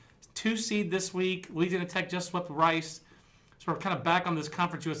at-large? 2 seed this week. Louisiana Tech just swept Rice. So we're kind of back on this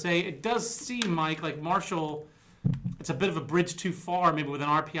Conference USA. It does seem, Mike, like Marshall, it's a bit of a bridge too far, maybe with an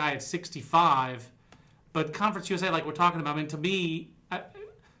RPI at 65. But Conference USA, like we're talking about, I mean, to me,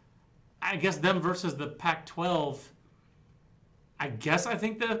 I guess them versus the Pac-12, I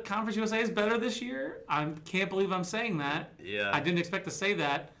think the Conference USA is better this year. I can't believe I'm saying that. Yeah. I didn't expect to say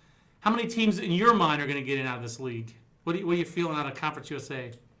that. How many teams in your mind are going to get in out of this league? What are you feeling out of Conference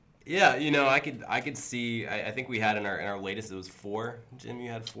USA? Yeah, I could see. I think we had in our latest it was 4. Jim, you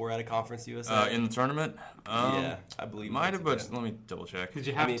had 4 out of Conference USA in the tournament. Yeah, I believe might have, but let me double check. Did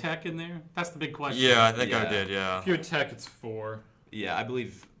you have Tech in there? That's the big question. Yeah, I think I did. Yeah. If you're Tech, it's 4. Yeah, I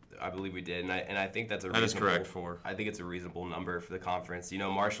believe we did, and I think that's that is correct. 4. I think it's a reasonable number for the conference.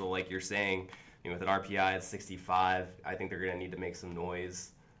 Marshall, like you're saying, with an RPI at 65, I think they're going to need to make some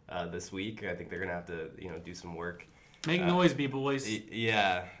noise this week. I think they're going to have to do some work. Make noise, B-boys.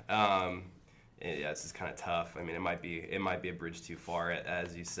 Yeah. It's just kind of tough. I mean, it might be a bridge too far,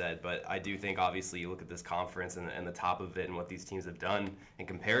 as you said. But I do think, obviously, you look at this conference and the top of it and what these teams have done in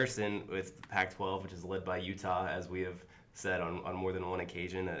comparison with the Pac-12, which is led by Utah, as we have said on more than one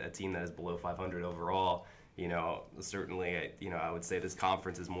occasion, a team that is below 500 overall. Certainly, I would say this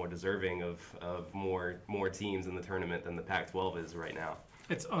conference is more deserving of more teams in the tournament than the Pac-12 is right now.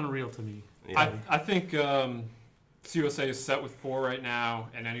 It's unreal to me. Yeah. I think CUSA is set with 4 right now,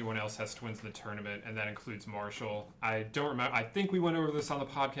 and anyone else has to win the tournament, and that includes Marshall. I don't remember. I think we went over this on the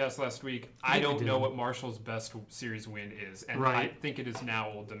podcast last week. I don't know what Marshall's best series win is, and I think it is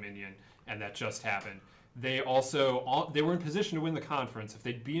now Old Dominion, and that just happened. They were in position to win the conference. If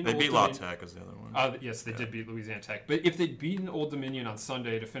they'd beaten beat La Tech as the other one. Yes, they did beat Louisiana Tech. But if they'd beaten Old Dominion on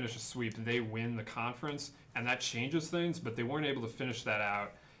Sunday to finish a sweep, they win the conference, and that changes things. But they weren't able to finish that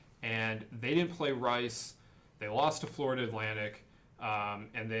out, and they didn't play Rice. They lost to Florida Atlantic,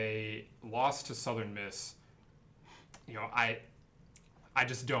 and they lost to Southern Miss. I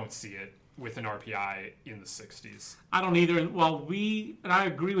just don't see it with an RPI in the 60s. I don't either. And I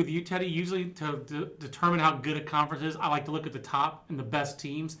agree with you, Teddy. Usually to determine how good a conference is, I like to look at the top and the best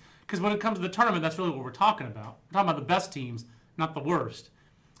teams. Because when it comes to the tournament, that's really what we're talking about. We're talking about the best teams, not the worst.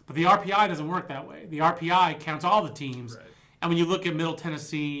 But the RPI doesn't work that way. The RPI counts all the teams. Right. And when you look at Middle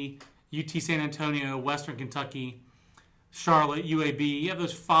Tennessee, UT San Antonio, Western Kentucky, Charlotte, UAB, you have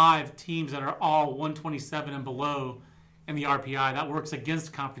those 5 teams that are all 127 and below in the RPI. That works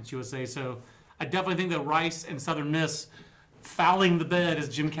against Conference USA. So I definitely think that Rice and Southern Miss fouling the bed, as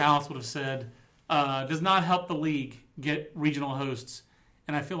Jim Callis would have said, does not help the league get regional hosts.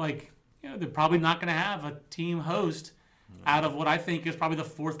 And I feel like they're probably not going to have a team host out of what I think is probably the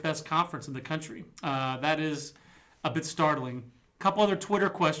 4th best conference in the country. That is a bit startling. Couple other Twitter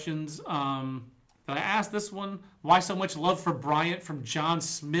questions that I asked. This one: why so much love for Bryant from John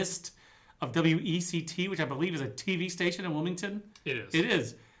Smist of WECT, which I believe is a TV station in Wilmington? It is. It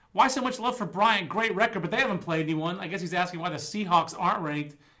is. Why so much love for Bryant? Great record, but they haven't played anyone. I guess he's asking why the Seahawks aren't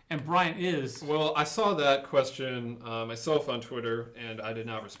ranked and Bryant is. Well, I saw that question myself on Twitter, and I did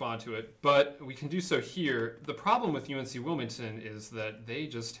not respond to it. But we can do so here. The problem with UNC Wilmington is that they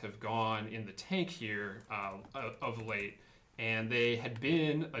just have gone in the tank here of late. And they had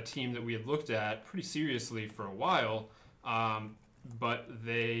been a team that we had looked at pretty seriously for a while, but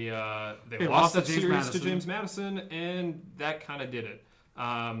they lost that series to James Madison, and that kind of did it.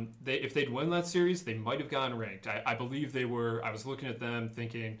 If they'd won that series, they might have gotten ranked. I believe they were. I was looking at them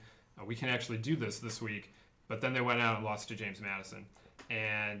thinking, we can actually do this week, but then they went out and lost to James Madison,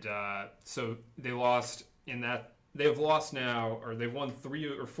 and so they lost in that. They have lost now, or they've won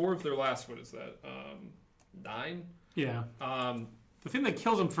 3 or 4 of their last. What is that? 9. Yeah. The thing that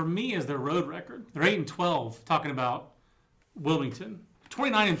kills them for me is their road record. They're 8-12. Talking about Wilmington,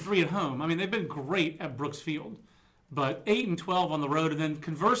 29-3 at home. I mean, they've been great at Brooks Field, but 8-12 on the road. And then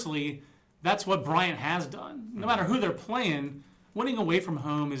conversely, that's what Bryant has done. No matter who they're playing, winning away from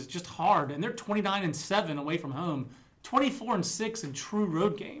home is just hard. And they're 29-7 away from home, 24-6 in true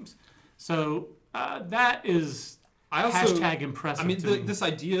road games. So that is hashtag impressive. I mean, this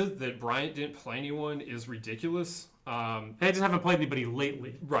idea that Bryant didn't play anyone is ridiculous. They just haven't played anybody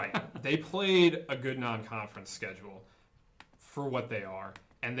lately. Right. They played a good non-conference schedule for what they are,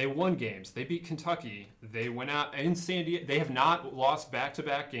 and they won games. They beat Kentucky. They went out in San Diego. They have not lost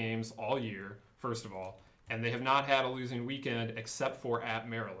back-to-back games all year, first of all, and they have not had a losing weekend except for at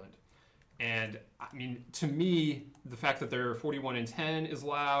Maryland. And, I mean, to me, the fact that they're 41-10 is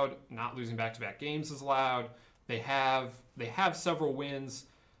loud. Not losing back-to-back games is loud. They have several wins.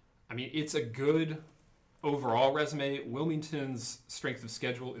 I mean, it's a good overall resume. Wilmington's strength of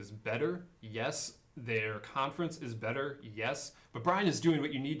schedule is better, yes. Their conference is better, yes. But Brian is doing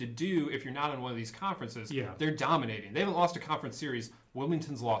what you need to do if you're not in one of these conferences. Yeah. They're dominating. They haven't lost a conference series.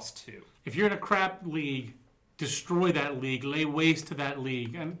 Wilmington's lost 2. If you're in a crap league, destroy that league, lay waste to that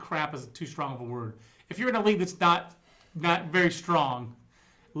league. And crap is too strong of a word. If you're in a league that's not very strong,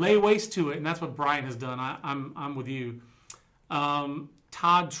 lay waste to it, and that's what Brian has done. I'm with you.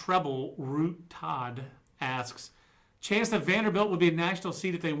 Todd Treble, Root Todd, asks, chance that Vanderbilt would be a national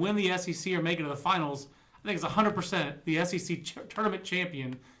seed if they win the SEC or make it to the finals, I think it's 100% the SEC tournament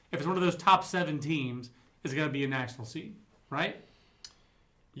champion, if it's one of those top 7 teams, is going to be a national seed, right?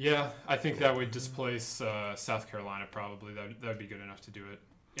 Yeah, I think that would displace South Carolina probably. That would be good enough to do it.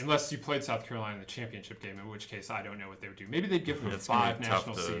 Unless you played South Carolina in the championship game, in which case I don't know what they would do. Maybe they'd give them 5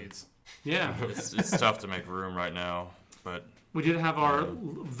 national seeds. Yeah. It's tough to make room right now, but we did have our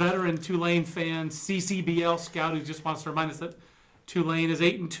veteran Tulane fan, CCBL scout, who just wants to remind us that Tulane is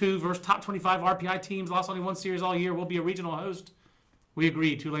 8-2 versus top 25 RPI teams, lost only 1 series all year, will be a regional host. We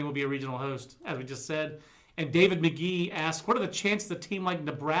agree, Tulane will be a regional host, as we just said. And David McGee asked, what are the chances a team like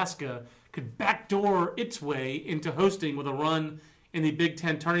Nebraska could backdoor its way into hosting with a run in the Big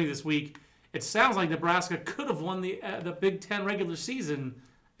Ten tourney this week? It sounds like Nebraska could have won the Big Ten regular season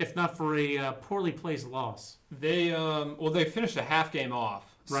if not for a poorly placed loss. They they finished a half game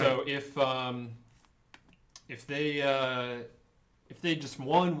off. Right. So if they just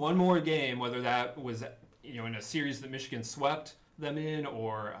won one more game, whether that was in a series that Michigan swept them in,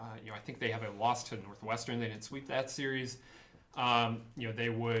 or I think they have a loss to Northwestern. They didn't sweep that series. They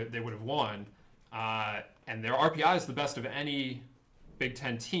would have won, and their RPI is the best of any Big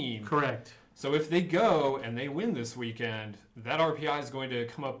Ten team. Correct. So if they go and they win this weekend, that RPI is going to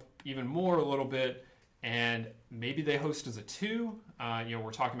come up even more a little bit, and maybe they host as a 2.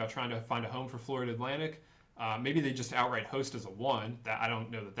 We're talking about trying to find a home for Florida Atlantic. Maybe they just outright host as a 1. I don't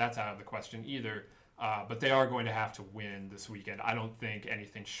know that that's out of the question either. But they are going to have to win this weekend. I don't think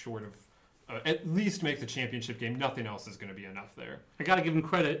anything short of at least make the championship game. Nothing else is going to be enough there. I got to give them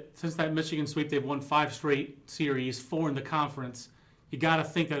credit. Since that Michigan sweep, they've won 5 straight series, 4 in the conference. You got to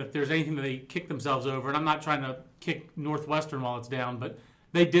think that if there's anything that they kick themselves over, and I'm not trying to kick Northwestern while it's down, but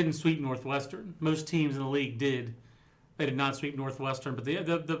they didn't sweep Northwestern. Most teams in the league did. They did not sweep Northwestern. But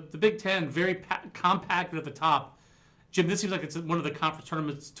the Big Ten, very compacted at the top. Jim, this seems like it's one of the conference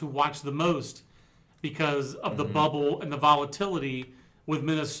tournaments to watch the most because of the bubble and the volatility with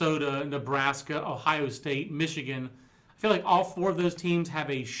Minnesota, Nebraska, Ohio State, Michigan. I feel like all 4 of those teams have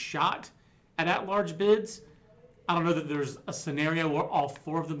a shot at at-large bids. I don't know that there's a scenario where all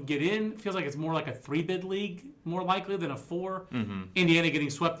 4 of them get in. It feels like it's more like a 3-bid league, more likely than a 4. Indiana getting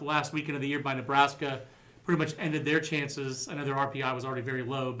swept the last weekend of the year by Nebraska pretty much ended their chances. I know their RPI was already very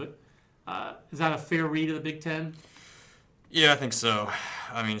low, but is that a fair read of the Big Ten? Yeah, I think so.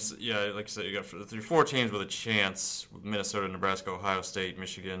 I mean, yeah, like I said, you got 4 teams with a chance: Minnesota, Nebraska, Ohio State,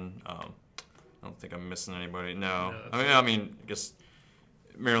 Michigan. I don't think I'm missing anybody. No. I mean, I guess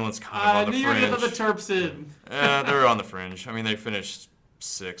Maryland's kind of on the fringe. You're the Terps in. They're on the fringe. I mean, they finished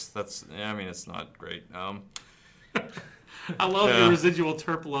 6th. It's not great. I love your residual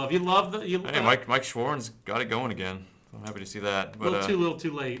Terp love. You love the. Hey, Mike Schwarn's got it going again. I'm happy to see that. But, little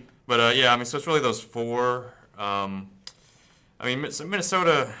too late. But so it's really those 4.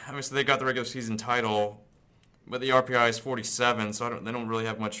 Minnesota. So they got the regular season title, but the RPI is 47, so they don't really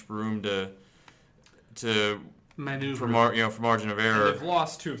have much room to maneuver for margin of error. And they've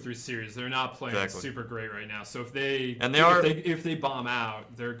lost 2 of 3 series. They're not playing super great right now. So if they bomb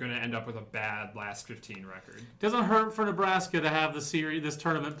out, they're going to end up with a bad last 15 record. Doesn't hurt for Nebraska to have this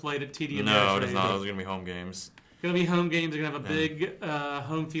tournament played at TD Ameritrade. No, it does not. Those are going to be home games. Going to be home games. They're going to have a big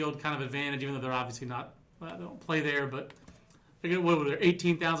home field kind of advantage, even though they're obviously not. They don't play there, but. What were there,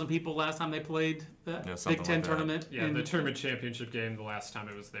 18,000 people last time they played the Big Ten tournament? Yeah, the tournament championship game, the last time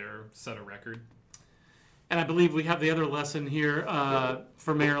it was there, set a record. And I believe we have the other lesson here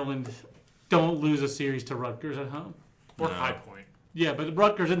for Maryland. Don't lose a series to Rutgers at home. Or High Point. Yeah, but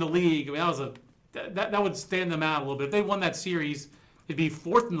Rutgers in the league, that would stand them out a little bit. If they won that series, they'd be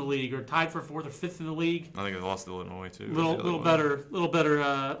 4th in the league or tied for 4th or 5th in the league. I think they lost to Illinois, too. Little better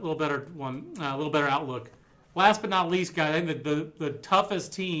outlook. Last but not least, guys, I think the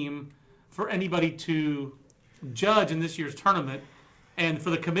toughest team for anybody to judge in this year's tournament and for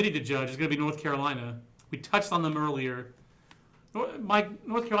the committee to judge is going to be North Carolina. We touched on them earlier. Mike,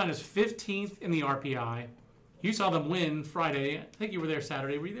 North Carolina's 15th in the RPI. You saw them win Friday. I think you were there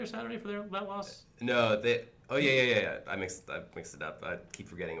Saturday. Were you there Saturday for that loss? No, yeah. I mixed it up. I keep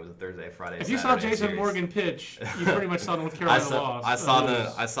forgetting it was a Thursday, Friday. If you saw Jason Morgan pitch, you pretty much saw North Carolina loss.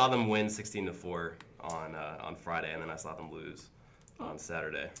 I saw them win 16-4 on Friday, and then I saw them lose on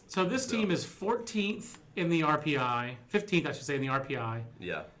Saturday. So this team is 14th in the RPI, 15th I should say in the RPI.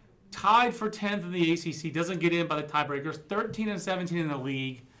 Yeah. Tied for 10th in the ACC, doesn't get in by the tiebreakers. 13-17 in the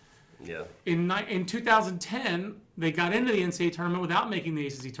league. Yeah. In 2010, they got into the NCAA tournament without making the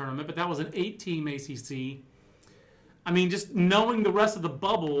ACC tournament, but that was an 8-team ACC. I mean, just knowing the rest of the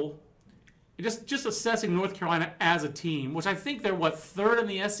bubble, just assessing North Carolina as a team, which I think they're 3rd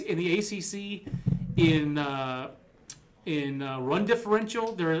in the ACC in In run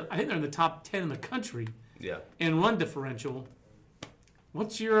differential, I think they're in the top 10 in the country. Yeah. In run differential.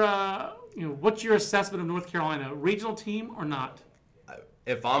 What's your assessment of North Carolina? Regional team or not?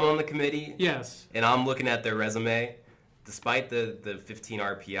 If I'm on the committee, yes, and I'm looking at their resume, despite the 15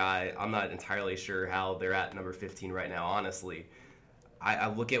 RPI, I'm not entirely sure how they're at number 15 right now, honestly. I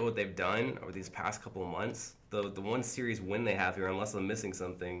look at what they've done over these past couple of months. The one series win they have here, unless I'm missing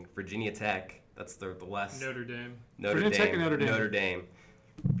something, Virginia Tech, that's the last. Notre Dame. Virginia Tech and Notre Dame. Notre Dame.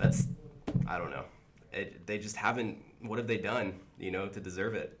 That's, I don't know. They just haven't, what have they done, to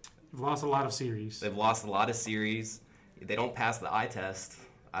deserve it? They've lost a lot of series. They've lost a lot of series. They don't pass the eye test,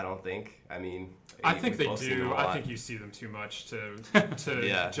 I don't think. I mean, I think they we've both seen them do. a lot. I think you see them too much to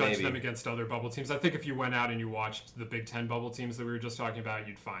Yeah, judge maybe. them against other bubble teams. I think if you went out and you watched the Big Ten bubble teams that we were just talking about,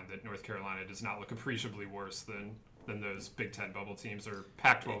 you'd find that North Carolina does not look appreciably worse than those Big Ten bubble teams or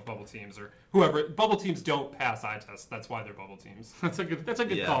Pac-12 bubble teams or whoever. Bubble teams don't pass eye tests. That's why they're bubble teams. That's a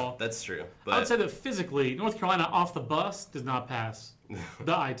good Yeah, call. that's true. I would But say that physically, North Carolina off the bus does not pass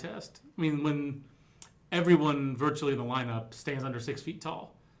the eye test. I mean, when everyone virtually in the lineup stands under 6 feet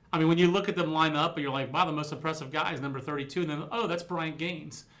tall. I mean, when you look at them line up, and you're like, wow, the most impressive guy is number 32, and then, oh, that's Bryant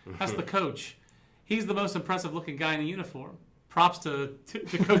Gaines. That's the coach. He's the most impressive looking guy in the uniform. Props to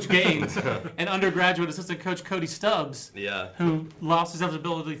Coach Gaines and undergraduate assistant coach Cody Stubbs, yeah, who lost his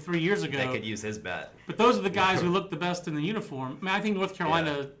eligibility 3 years ago. they could use his bat. But those are the guys who look the best in the uniform. I mean, I think North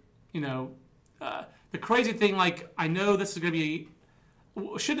Carolina, the crazy thing, I know this is going to be,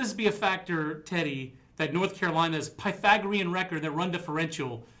 should this be a factor, Teddy, that North Carolina's Pythagorean record, their run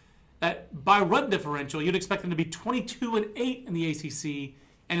differential, that by run differential, you'd expect them to be 22-8 in the ACC,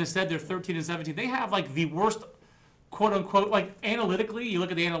 and instead they're 13-17. They have the worst, quote unquote, analytically, you look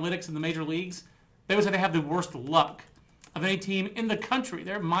at the analytics in the major leagues, they would say they have the worst luck of any team in the country.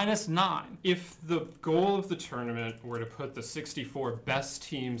 They're -9. If the goal of the tournament were to put the 64 best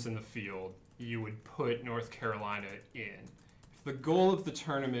teams in the field, you would put North Carolina in. If the goal of the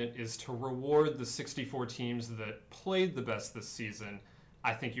tournament is to reward the 64 teams that played the best this season,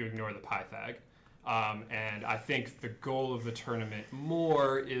 I think you ignore the Pythag. And I think the goal of the tournament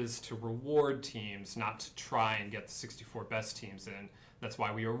more is to reward teams, not to try and get the 64 best teams in. That's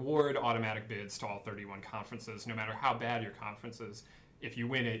why we award automatic bids to all 31 conferences, no matter how bad your conference is. If you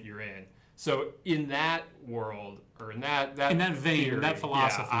win it, you're in. So in that world, or in that vein, theory, that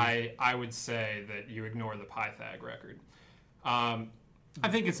philosophy, yeah, I would say that you ignore the Pythag record. I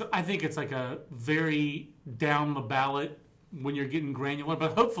think it's like a very down the ballot when you're getting granular,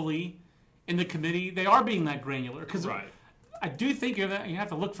 but hopefully in the committee they are being that granular, because Right. I do think you have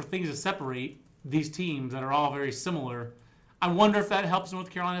to look for things to separate these teams that are all very similar. I wonder if that helps North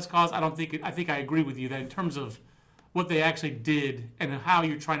Carolina's cause. I think I agree with you that in terms of what they actually did and how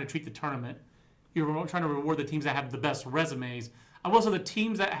you're trying to treat the tournament, you're trying to reward the teams that have the best resumes. I will say the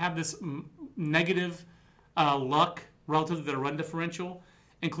teams that have this negative luck relative to their run differential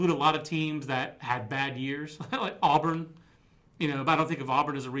include a lot of teams that had bad years, like Auburn. But I don't think of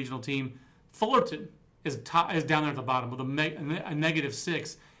Auburn as a regional team. Fullerton is down there at the bottom with a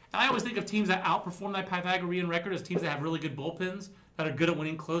 -6. And I always think of teams that outperform that Pythagorean record as teams that have really good bullpens, that are good at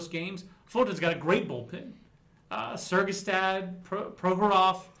winning close games. Fullerton's got a great bullpen. Sergestad,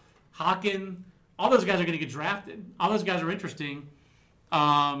 Prohorov, Hawken, all those guys are going to get drafted. All those guys are interesting. So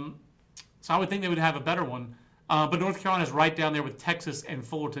I would think they would have a better one. But North Carolina's right down there with Texas and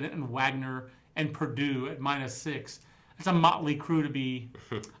Fullerton and Wagner and Purdue at -6. It's a motley crew to be.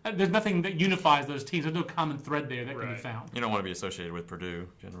 There's nothing that unifies those teams. There's no common thread there that can be found. You don't want to be associated with Purdue,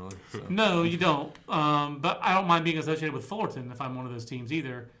 generally. So. No, you don't. But I don't mind being associated with Fullerton if I'm one of those teams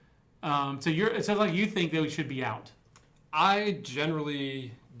either. It sounds like you think they should be out. I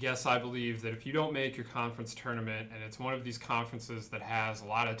generally guess I believe that if you don't make your conference tournament, and it's one of these conferences that has a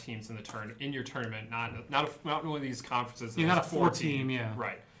lot of teams in your tournament, not one of these conferences that You're has not a 4-team, yeah.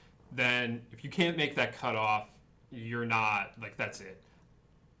 Right. Then if you can't make that cutoff, you're not, that's it.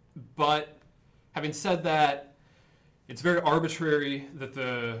 But having said that, it's very arbitrary that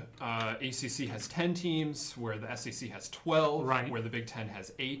the ACC has 10 teams, where the SEC has 12, right, where the Big Ten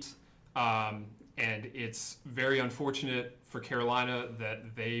has 8. And it's very unfortunate for Carolina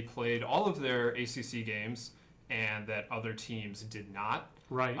that they played all of their ACC games and that other teams did not.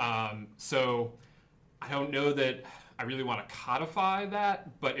 Right. So I don't know that I really want to codify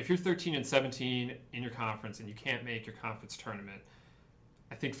that, but if you're 13-17 in your conference and you can't make your conference tournament,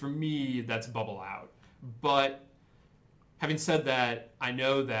 I think for me that's bubble out. But having said that, I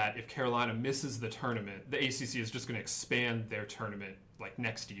know that if Carolina misses the tournament, the ACC is just going to expand their tournament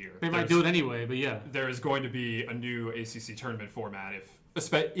next year. They might do it anyway, but yeah. There is going to be a new ACC tournament format if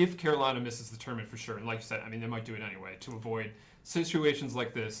if Carolina misses the tournament for sure. And like you said, I mean, they might do it anyway to avoid situations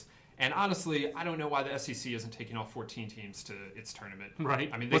like this. And honestly, I don't know why the SEC isn't taking all 14 teams to its tournament. Right.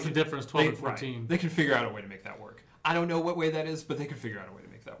 I mean, what's the difference, 12 and 14? Right. They can figure out a way to make that work. I don't know what way that is, but they can figure out a way to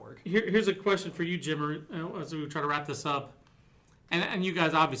make that work. Here's a question for you, Jim, as we try to wrap this up. And you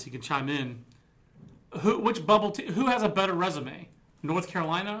guys obviously can chime in. Who has a better resume, North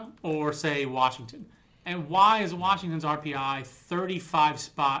Carolina or, say, Washington? And why is Washington's RPI 35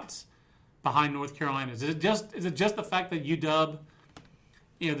 spots behind North Carolina's? Is it just the fact that UW,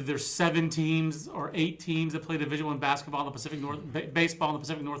 that there's 7 teams or 8 teams that play Division I basketball in the Pacific baseball in the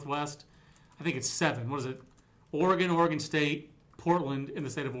Pacific Northwest? I think it's 7. What is it? Oregon, Oregon State, Portland in the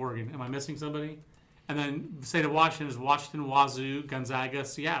state of Oregon. Am I missing somebody? And then the state of Washington is Washington, Wazoo, Gonzaga,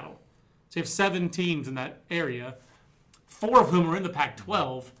 Seattle. So you have 7 teams in that area, 4 of whom are in the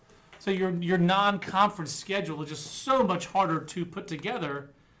Pac-12. So your non-conference schedule is just so much harder to put together.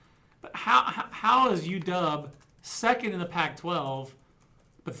 But how is UW second in the Pac-12,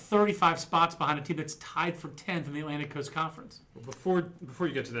 but 35 spots behind a team that's tied for 10th in the Atlantic Coast Conference? Well, before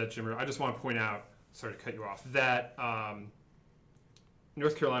you get to that, Jimmer, I just want to point out, sorry to cut you off, that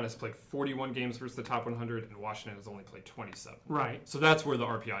North Carolina has played 41 games versus the top 100, and Washington has only played 27. Right. So that's where the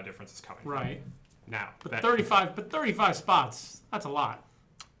RPI difference is coming from. Right. Now, but 35 spots, that's a lot.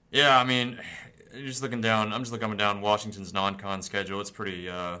 Yeah, I mean, I'm just looking down Washington's non-con schedule. It's pretty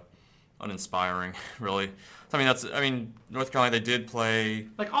uninspiring, really. North Carolina, they did play.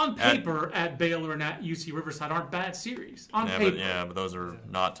 Like on paper, at Baylor and at UC Riverside aren't bad series. On paper. But those are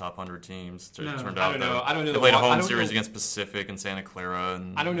not top 100 teams. No. Turned out I don't know. They played a home series against Pacific and Santa Clara.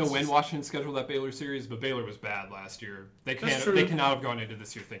 And I don't know when Washington scheduled that Baylor series, but Baylor was bad last year. They cannot have gone into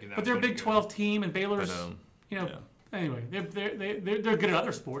this year thinking that. But they're a Big 12 team, and Baylor's, Anyway, they're good at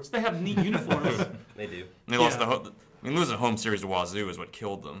other sports. They have neat uniforms. They do. And they lost losing a home series to Wazoo is what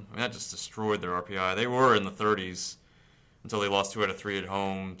killed them. I mean, that just destroyed their RPI. They were in the 30s until they lost 2 out of 3 at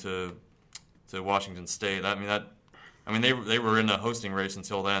home to Washington State. They were in a hosting race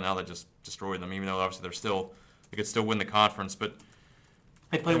until then. Now they just destroyed them. Even though obviously they could still win the conference, but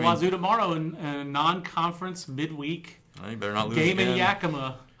they play Wazoo tomorrow in a non-conference midweek you better not lose game again. in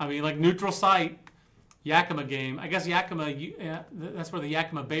Yakima. Neutral site Yakima game. I guess Yakima. That's where the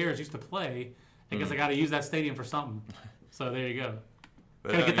Yakima Bears used to play. I guess I got to use that stadium for something. So there you go.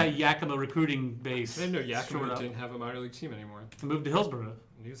 Got to get that Yakima recruiting base. I didn't know Yakima didn't have a minor league team anymore. They moved to Hillsboro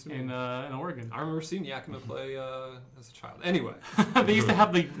in Oregon. I remember seeing Yakima play as a child. Anyway. They used to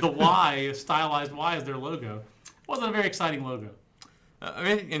have the Y, stylized Y as their logo. It wasn't a very exciting logo.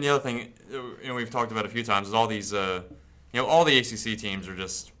 And the other thing we've talked about a few times is all these, all the ACC teams are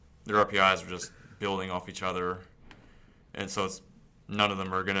just, their RPIs are just building off each other. And so none of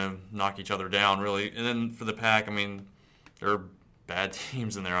them are going to knock each other down, really. And then for the Pac, there are bad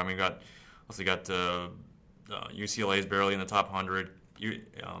teams in there. got UCLA's barely in the top 100.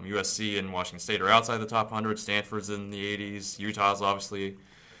 USC and Washington State are outside the top 100. Stanford's in the 80s. Utah's obviously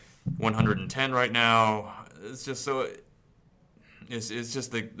 110 right now. It's just so. It's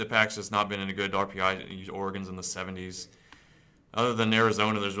just the Pac's just not been in a good RPI. Oregon's in the 70s. Other than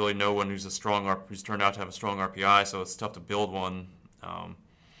Arizona, there's really no one who's who's turned out to have a strong RPI. So it's tough to build one. I'm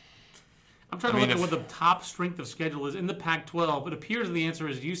trying to look at what the top strength of schedule is in the Pac-12. It appears the answer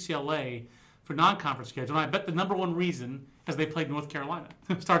is UCLA for non-conference schedule. And I bet the number one reason is they played North Carolina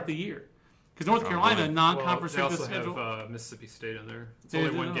to start the year. Because North Carolina, non-conference strength of schedule. They also have Mississippi State in there. It's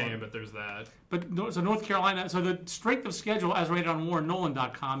only one game, but there's that. So North Carolina, so the strength of schedule as rated on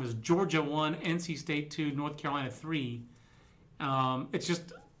WarrenNolan.com is Georgia 1, NC State 2, North Carolina 3. It's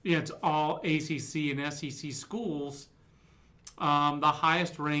just, it's all ACC and SEC schools. The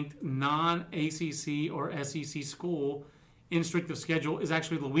highest ranked non-ACC or SEC school in strength of schedule is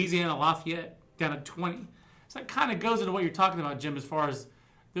actually Louisiana Lafayette, down at 20. So that kind of goes into what you're talking about, Jim, as far as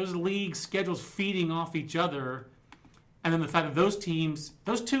those league schedules feeding off each other, and then the fact that those teams,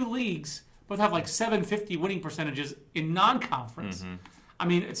 those 2 leagues, both have like 750 winning percentages in non-conference.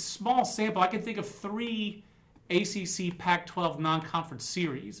 Mm-hmm. It's a small sample. I can think of 3 ACC Pac-12 non-conference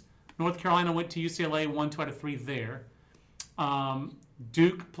series. North Carolina went to UCLA, won 2 out of 3 there.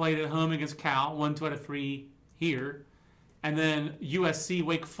 Duke played at home against Cal, won 2 out of 3 here. And then USC,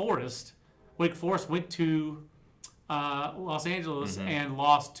 Wake Forest. Wake Forest went to Los Angeles and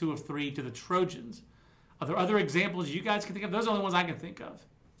lost 2 of 3 to the Trojans. Are there other examples you guys can think of? Those are the only ones I can think of.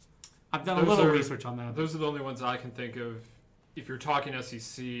 I've done a little research on that. Those are the only ones I can think of. If you're talking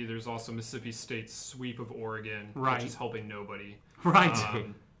SEC, there's also Mississippi State's sweep of Oregon, which is helping nobody. Right.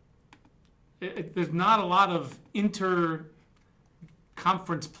 There's not a lot of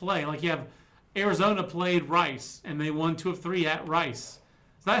inter-conference play. Like you have Arizona played Rice, and they won 2 of 3 at Rice.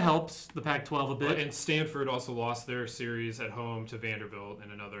 So that helps the Pac-12 a bit. And Stanford also lost their series at home to Vanderbilt in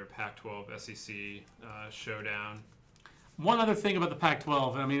another Pac-12 SEC showdown. One other thing about the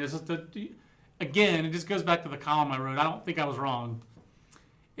Pac-12, I mean, again, it just goes back to the column I wrote. I don't think I was wrong.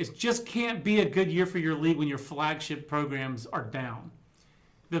 It just can't be a good year for your league when your flagship programs are down.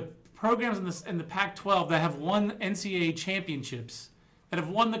 The programs in the Pac-12 that have won NCAA championships, that have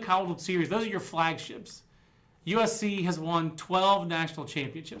won the College World Series, those are your flagships. USC has won 12 national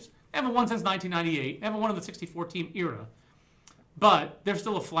championships. They haven't won since 1998. They haven't won in the 64-team era. But they're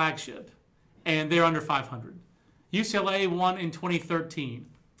still a flagship, and they're under 500. UCLA won in 2013.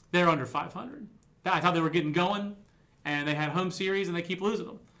 They're under 500. I thought they were getting going, and they had home series, and they keep losing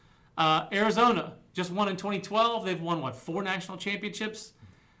them. Arizona just won in 2012. They've won, 4 national championships?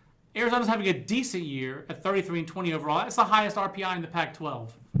 Arizona's having a decent year at 33-20 overall. That's the highest RPI in the Pac-12.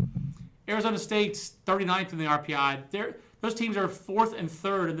 Arizona State's 39th in the RPI. Those teams are 4th and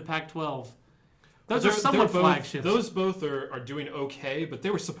 3rd in the Pac-12. Those are somewhat flagships. Those both are doing okay, but they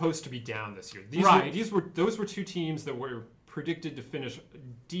were supposed to be down this year. Those were 2 teams that were predicted to finish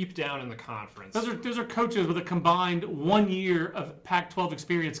deep down in the conference. Those are coaches with a combined 1 year of Pac-12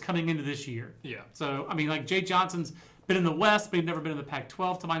 experience coming into this year. Yeah. So, I mean, like Jay Johnson's been in the West, but he's never been in the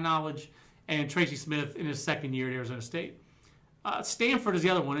Pac-12 to my knowledge, and Tracy Smith in his second year at Arizona State. Stanford is the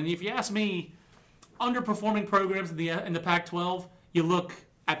other one, and if you ask me, underperforming programs in the Pac-12, you look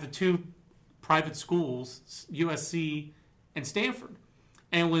at the 2 private schools, USC and Stanford.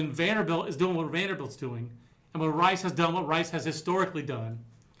 And when Vanderbilt is doing what Vanderbilt's doing, and when Rice has done what Rice has historically done,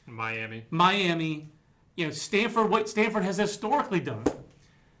 Miami, Stanford, what Stanford has historically done.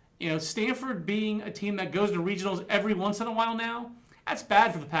 Stanford being a team that goes to regionals every once in a while now, that's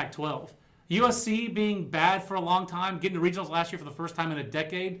bad for the Pac-12. USC being bad for a long time, getting to regionals last year for the first time in a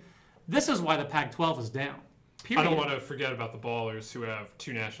decade, this is why the Pac-12 is down. Period. I don't want to forget about the Ballers, who have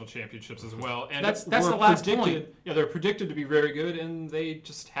 2 national championships as well. And that's the last point. Yeah, they're predicted to be very good, and they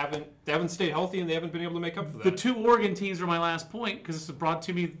just haven't stayed healthy, and they haven't been able to make up for that. The 2 Oregon teams are my last point, because this was brought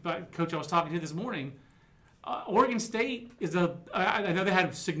to me by a coach I was talking to this morning. Oregon State is I know they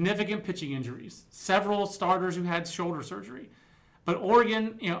had significant pitching injuries, several starters who had shoulder surgery. But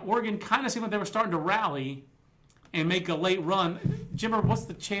Oregon kind of seemed like they were starting to rally and make a late run. Jimmer, what's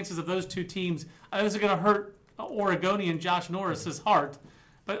the chances of those 2 teams? This is going to hurt Oregonian Josh Norris's heart.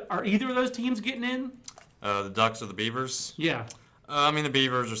 But are either of those teams getting in? The Ducks or the Beavers? Yeah. The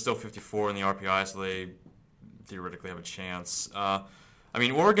Beavers are still 54 in the RPI, so they theoretically have a chance.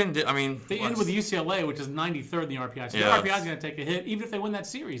 Oregon did. They end with UCLA, which is 93rd in the RPI. So the RPI is going to take a hit, even if they win that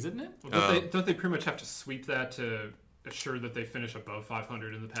series, isn't it? Well, don't they pretty much have to sweep that to assure that they finish above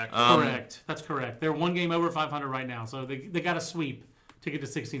 500 in the Pac? Correct. That's correct. They're 1 game over 500 right now, so they got to sweep to get to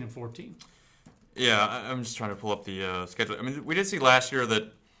 16 and 14. Yeah, I'm just trying to pull up the schedule. We did see last year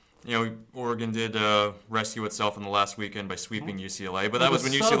that Oregon did rescue itself in the last weekend by sweeping UCLA, but that was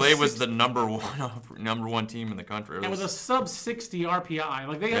when UCLA was the number one team in the country. It was a sub 60 RPI.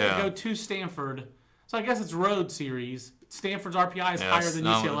 Like they had to go to Stanford, so I guess it's road series. Stanford's RPI is higher than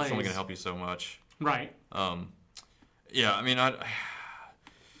UCLA's. It's only going to help you so much, right? Yeah, You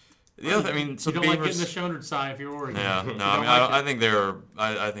don't like getting the shoulder side if you're Oregon. Yeah, no, I think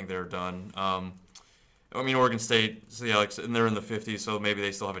they're done. Oregon State, so yeah, and they're in the 50s, so maybe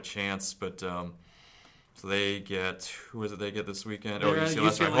they still have a chance. But so they get who is it? They get this weekend?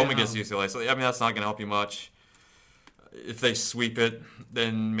 UCLA. Home against UCLA. So that's not going to help you much. If they sweep it,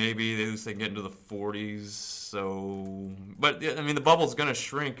 then maybe they can get into the 40s. So, but the bubble's going to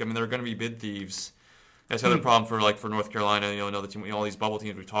shrink. They're going to be bid thieves. That's the other problem for North Carolina. Another team. All these bubble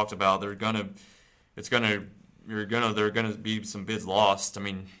teams we talked about. They're gonna be some bids lost.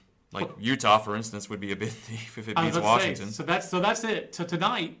 Utah, for instance, would be a bid thief if it beats Washington. So that's it. So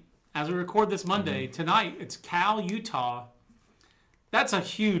tonight, as we record this Monday, tonight it's Cal Utah. That's a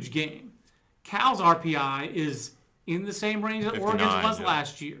huge game. Cal's RPI is in the same range that Oregon's was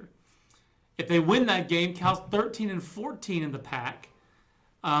last year. If they win that game, Cal's 13 and 14 in the Pac,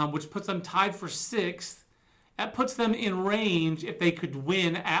 which puts them tied for 6th. That puts them in range if they could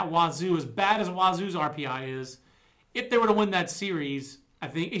win at Wazoo, as bad as Wazoo's RPI is. If they were to win that series, I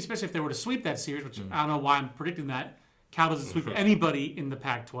think, especially if they were to sweep that series, which I don't know why I'm predicting that. Cal doesn't sweep anybody in the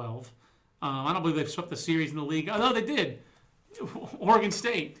Pac-12. I don't believe they've swept the series in the league. Although they did. Oregon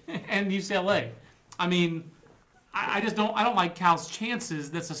State and UCLA. I don't like Cal's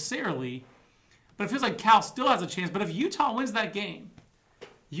chances necessarily, but it feels like Cal still has a chance. But if Utah wins that game,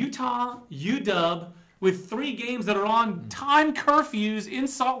 Utah, UW, with 3 games that are on time curfews in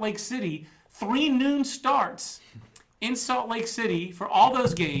Salt Lake City, 3 noon starts in Salt Lake City for all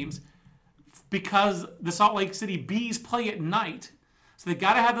those games because the Salt Lake City Bees play at night. So they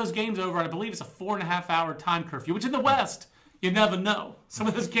got to have those games over. I believe it's a 4.5-hour time curfew, which in the West, you never know. Some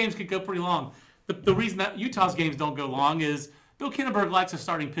of those games could go pretty long. The reason that Utah's games don't go long is Bill Kinneberg likes his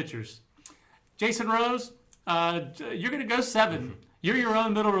starting pitchers. Jason Rose, you're going to go 7. You're your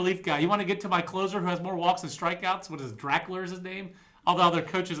own middle relief guy. You want to get to my closer who has more walks than strikeouts? What is Dracula is his name? All the other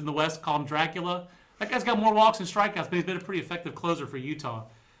coaches in the West call him Dracula. That guy's got more walks than strikeouts, but he's been a pretty effective closer for Utah.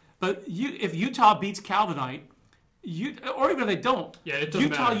 But if Utah beats Cal tonight, or even if they don't, it doesn't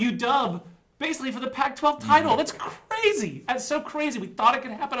Utah matter. UW basically for the Pac-12 title. That's crazy. That's so crazy. We thought it could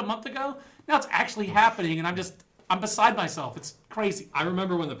happen a month ago. Now it's actually happening, and I'm beside myself. It's crazy. I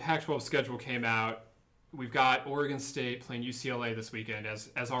remember when the Pac-12 schedule came out. We've got Oregon State playing UCLA this weekend, as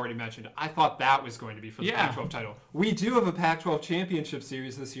already mentioned. I thought that was going to be for the Pac-12 title. We do have a Pac-12 championship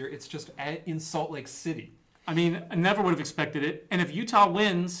series this year. It's just in Salt Lake City. I mean, I never would have expected it. And if Utah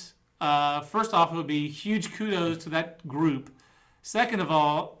wins, first off, it would be huge kudos to that group. Second of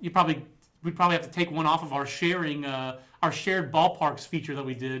all, we'd probably have to take one off of our shared ballparks feature that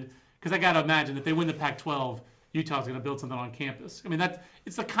we did, because I got to imagine if they win the Pac-12, Utah's going to build something on campus. I mean,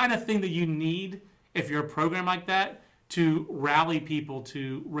 it's the kind of thing that you need if you're a program like that to rally people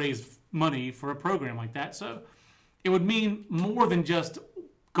to raise money for a program like that. So it would mean more than just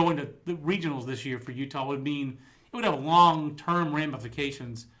going to the regionals this year for Utah. It would have long-term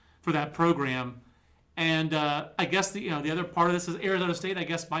ramifications for that program. And I guess the other part of this is Arizona State. I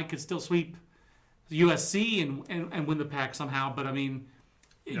guess Mike could still sweep USC and win the Pac somehow. But I mean,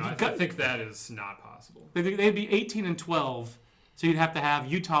 I think that is not possible. They'd be 18-12, so you'd have to have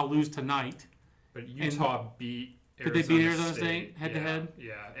Utah lose tonight. But Utah beat Arizona Did they beat Arizona State head-to-head?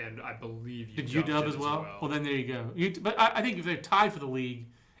 Yeah, and I believe UW did UW as well? Well, then there you go. But I think if they're tied for the league,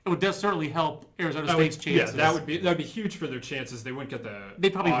 it would certainly help Arizona State's chances. Yeah, that would be huge for their chances. They wouldn't get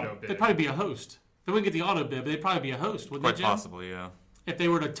the auto bid. They'd probably be a host. They wouldn't get the auto bid, but they'd probably be a host, wouldn't they, Jim? Quite possibly, yeah. If they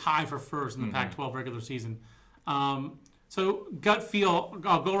were to tie for first in the Pac-12 regular season. So, gut feel,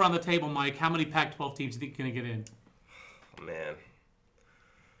 I'll go around the table, Mike. How many Pac-12 teams do you think are going to get in? Oh, man.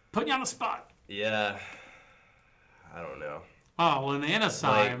 Putting you on the spot. Yeah. I don't know. Oh, well, an Anna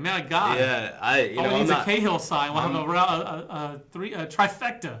sign. Man, God. Yeah, I'm not, a Cahill sign. We'll have a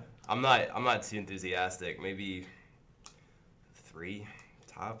trifecta. I'm not too enthusiastic. Maybe 3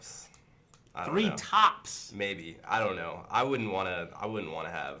 tops. I don't know. Tops. Maybe. I don't know. I wouldn't want to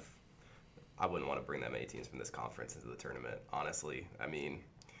bring that many teams from this conference into the tournament, honestly. I mean,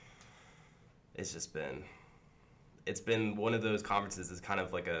 it's been one of those conferences that's kind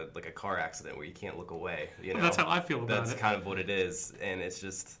of like a car accident where you can't look away. You know? That's how I feel about it. That's kind of what it is, and it's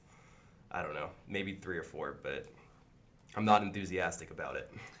just, I don't know, maybe 3 or 4, but I'm not enthusiastic about it.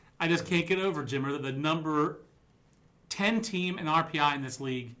 I just can't get over, Jimmer, that the number 10 team in RPI in this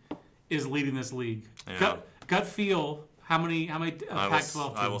league is leading this league. Yeah. Gut feel. How many Pac-12 teams?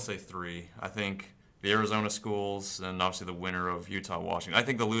 I will say 3. I think the Arizona schools and obviously the winner of Utah-Washington. I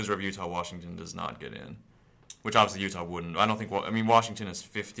think the loser of Utah-Washington does not get in, which obviously Utah wouldn't. I don't think. Washington is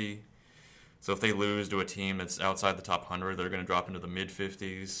 50, so if they lose to a team that's outside the top 100, they're going to drop into the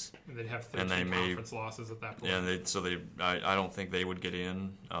mid-50s. And they'd have 13 conference losses at that point. Yeah, I don't think they would get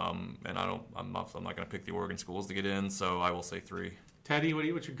in, and I'm not going to pick the Oregon schools to get in. So I will say 3. Teddy,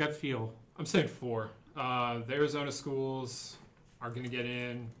 what's your gut feel? I'm saying 4. The Arizona schools are going to get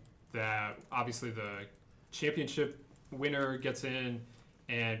in. That obviously the championship winner gets in,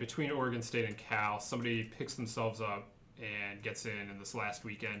 and between Oregon State and Cal, somebody picks themselves up and gets in this last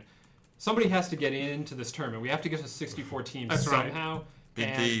weekend. Somebody has to get into this tournament. We have to get to 64 teams That's somehow. Right.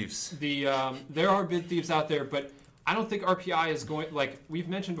 Bid thieves. There are bid thieves out there, but I don't think RPI is going. Like we've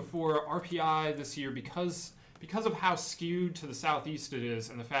mentioned before, RPI this year because of how skewed to the southeast it is,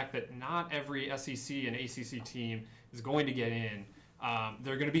 and the fact that not every SEC and ACC team is going to get in.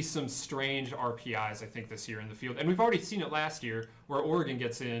 There are going to be some strange RPIs, I think, this year in the field. And we've already seen it last year where Oregon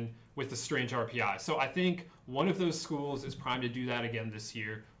gets in with the strange RPI. So I think one of those schools is primed to do that again this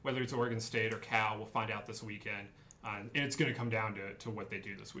year, whether it's Oregon State or Cal. We'll find out this weekend. And it's going to come down to what they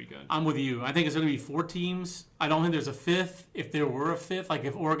do this weekend. I'm with you. I think it's going to be 4 teams. I don't think there's a 5th. If there were a 5th, like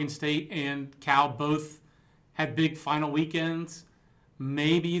if Oregon State and Cal both had big final weekends,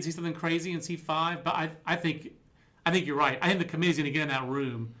 maybe you'd see something crazy and see 5. But I think you're right. I think the committee's going to get in that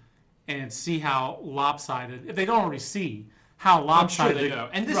room and see how lopsided, if they don't already see how lopsided. I'm sure they know.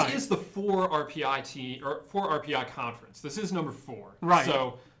 And this is the 4 RPI team or 4 RPI conference. This is number 4. Right.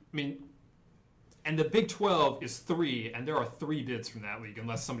 So, I mean, and the Big 12 is 3, and there are 3 bids from that league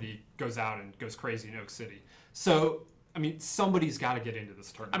unless somebody goes out and goes crazy in Oak City. So, I mean, somebody's got to get into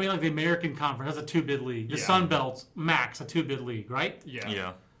this tournament. I mean, like the American Conference, that's a 2-bid league. The Sun Belt's max a 2-bid league, right?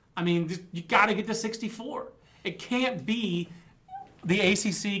 Yeah. I mean, you got to get to 64. It can't be the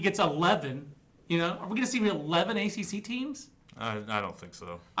ACC gets 11. You know, are we going to see 11 ACC teams? I don't think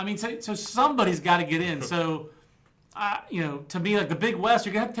so. I mean, so somebody's got to get in. So, you know, to me, like the Big West,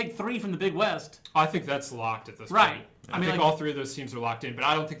 you're going to have to take 3 from the Big West. I think that's locked at this Right. point. I I mean, think like- all 3 of those teams are locked in, but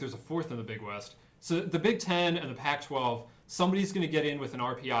I don't think there's a 4th in the Big West. So the Big Ten and the Pac-12, somebody's going to get in with an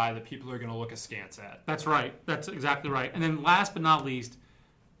RPI that people are going to look askance at. That's right. That's exactly right. And then last but not least,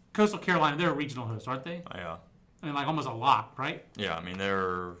 Coastal Carolina, they're a regional host, aren't they? Yeah. I mean, like almost a lock, right? Yeah, I mean,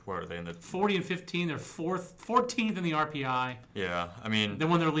 what are they in the... 40 and 15, they're 14th in the RPI. Yeah, I mean... They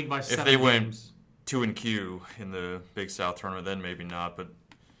won their league by 7 if they win games. 2-Q in the Big South tournament, then maybe not, but...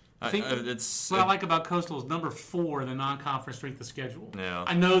 What I like about Coastal is number 4 in the non-conference strength of schedule. Yeah.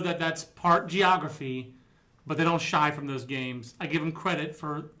 I know that that's part geography, but they don't shy from those games. I give them credit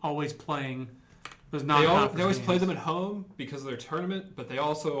for always playing those non-conference They always games. play them at home because of their tournament, but they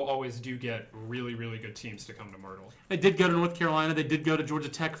also always do get really, really good teams to come to Myrtle. They did go to North Carolina. They did go to Georgia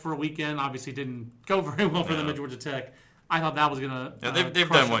Tech for a weekend. Obviously, didn't go very well for them at Georgia Tech. I thought that was going to Yeah, they've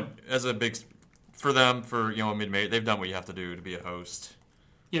crush done them. what, as a big... For them, for, mid-May, they've done what you have to do to be a host.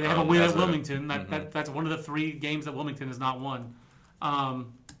 Yeah, they have a win as at a- Wilmington. That's one of the 3 games that Wilmington has not won.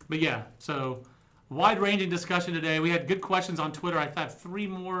 But yeah, so wide-ranging discussion today. We had good questions on Twitter. I have 3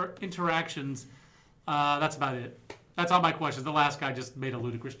 more interactions. That's about it. That's all my questions. The last guy just made a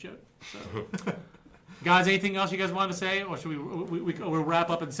ludicrous joke. So. Guys, anything else you guys wanted to say? Or should we'll wrap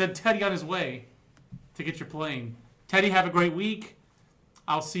up and send Teddy on his way to get your plane. Teddy, have a great week.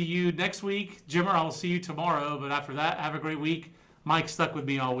 I'll see you next week. Jimmer, I will see you tomorrow. But after that, have a great week. Mike's stuck with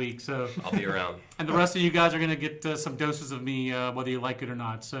me all week, so I'll be around. and the rest of you guys are going to get some doses of me, whether you like it or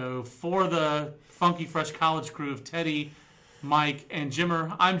not. So for the Funky Fresh College crew of Teddy, Mike, and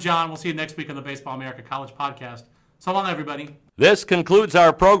Jimmer, I'm John. We'll see you next week on the Baseball America College Podcast. So long, everybody. This concludes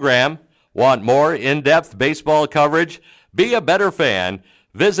our program. Want more in-depth baseball coverage? Be a better fan.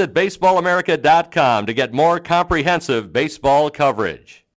 Visit baseballamerica.com to get more comprehensive baseball coverage.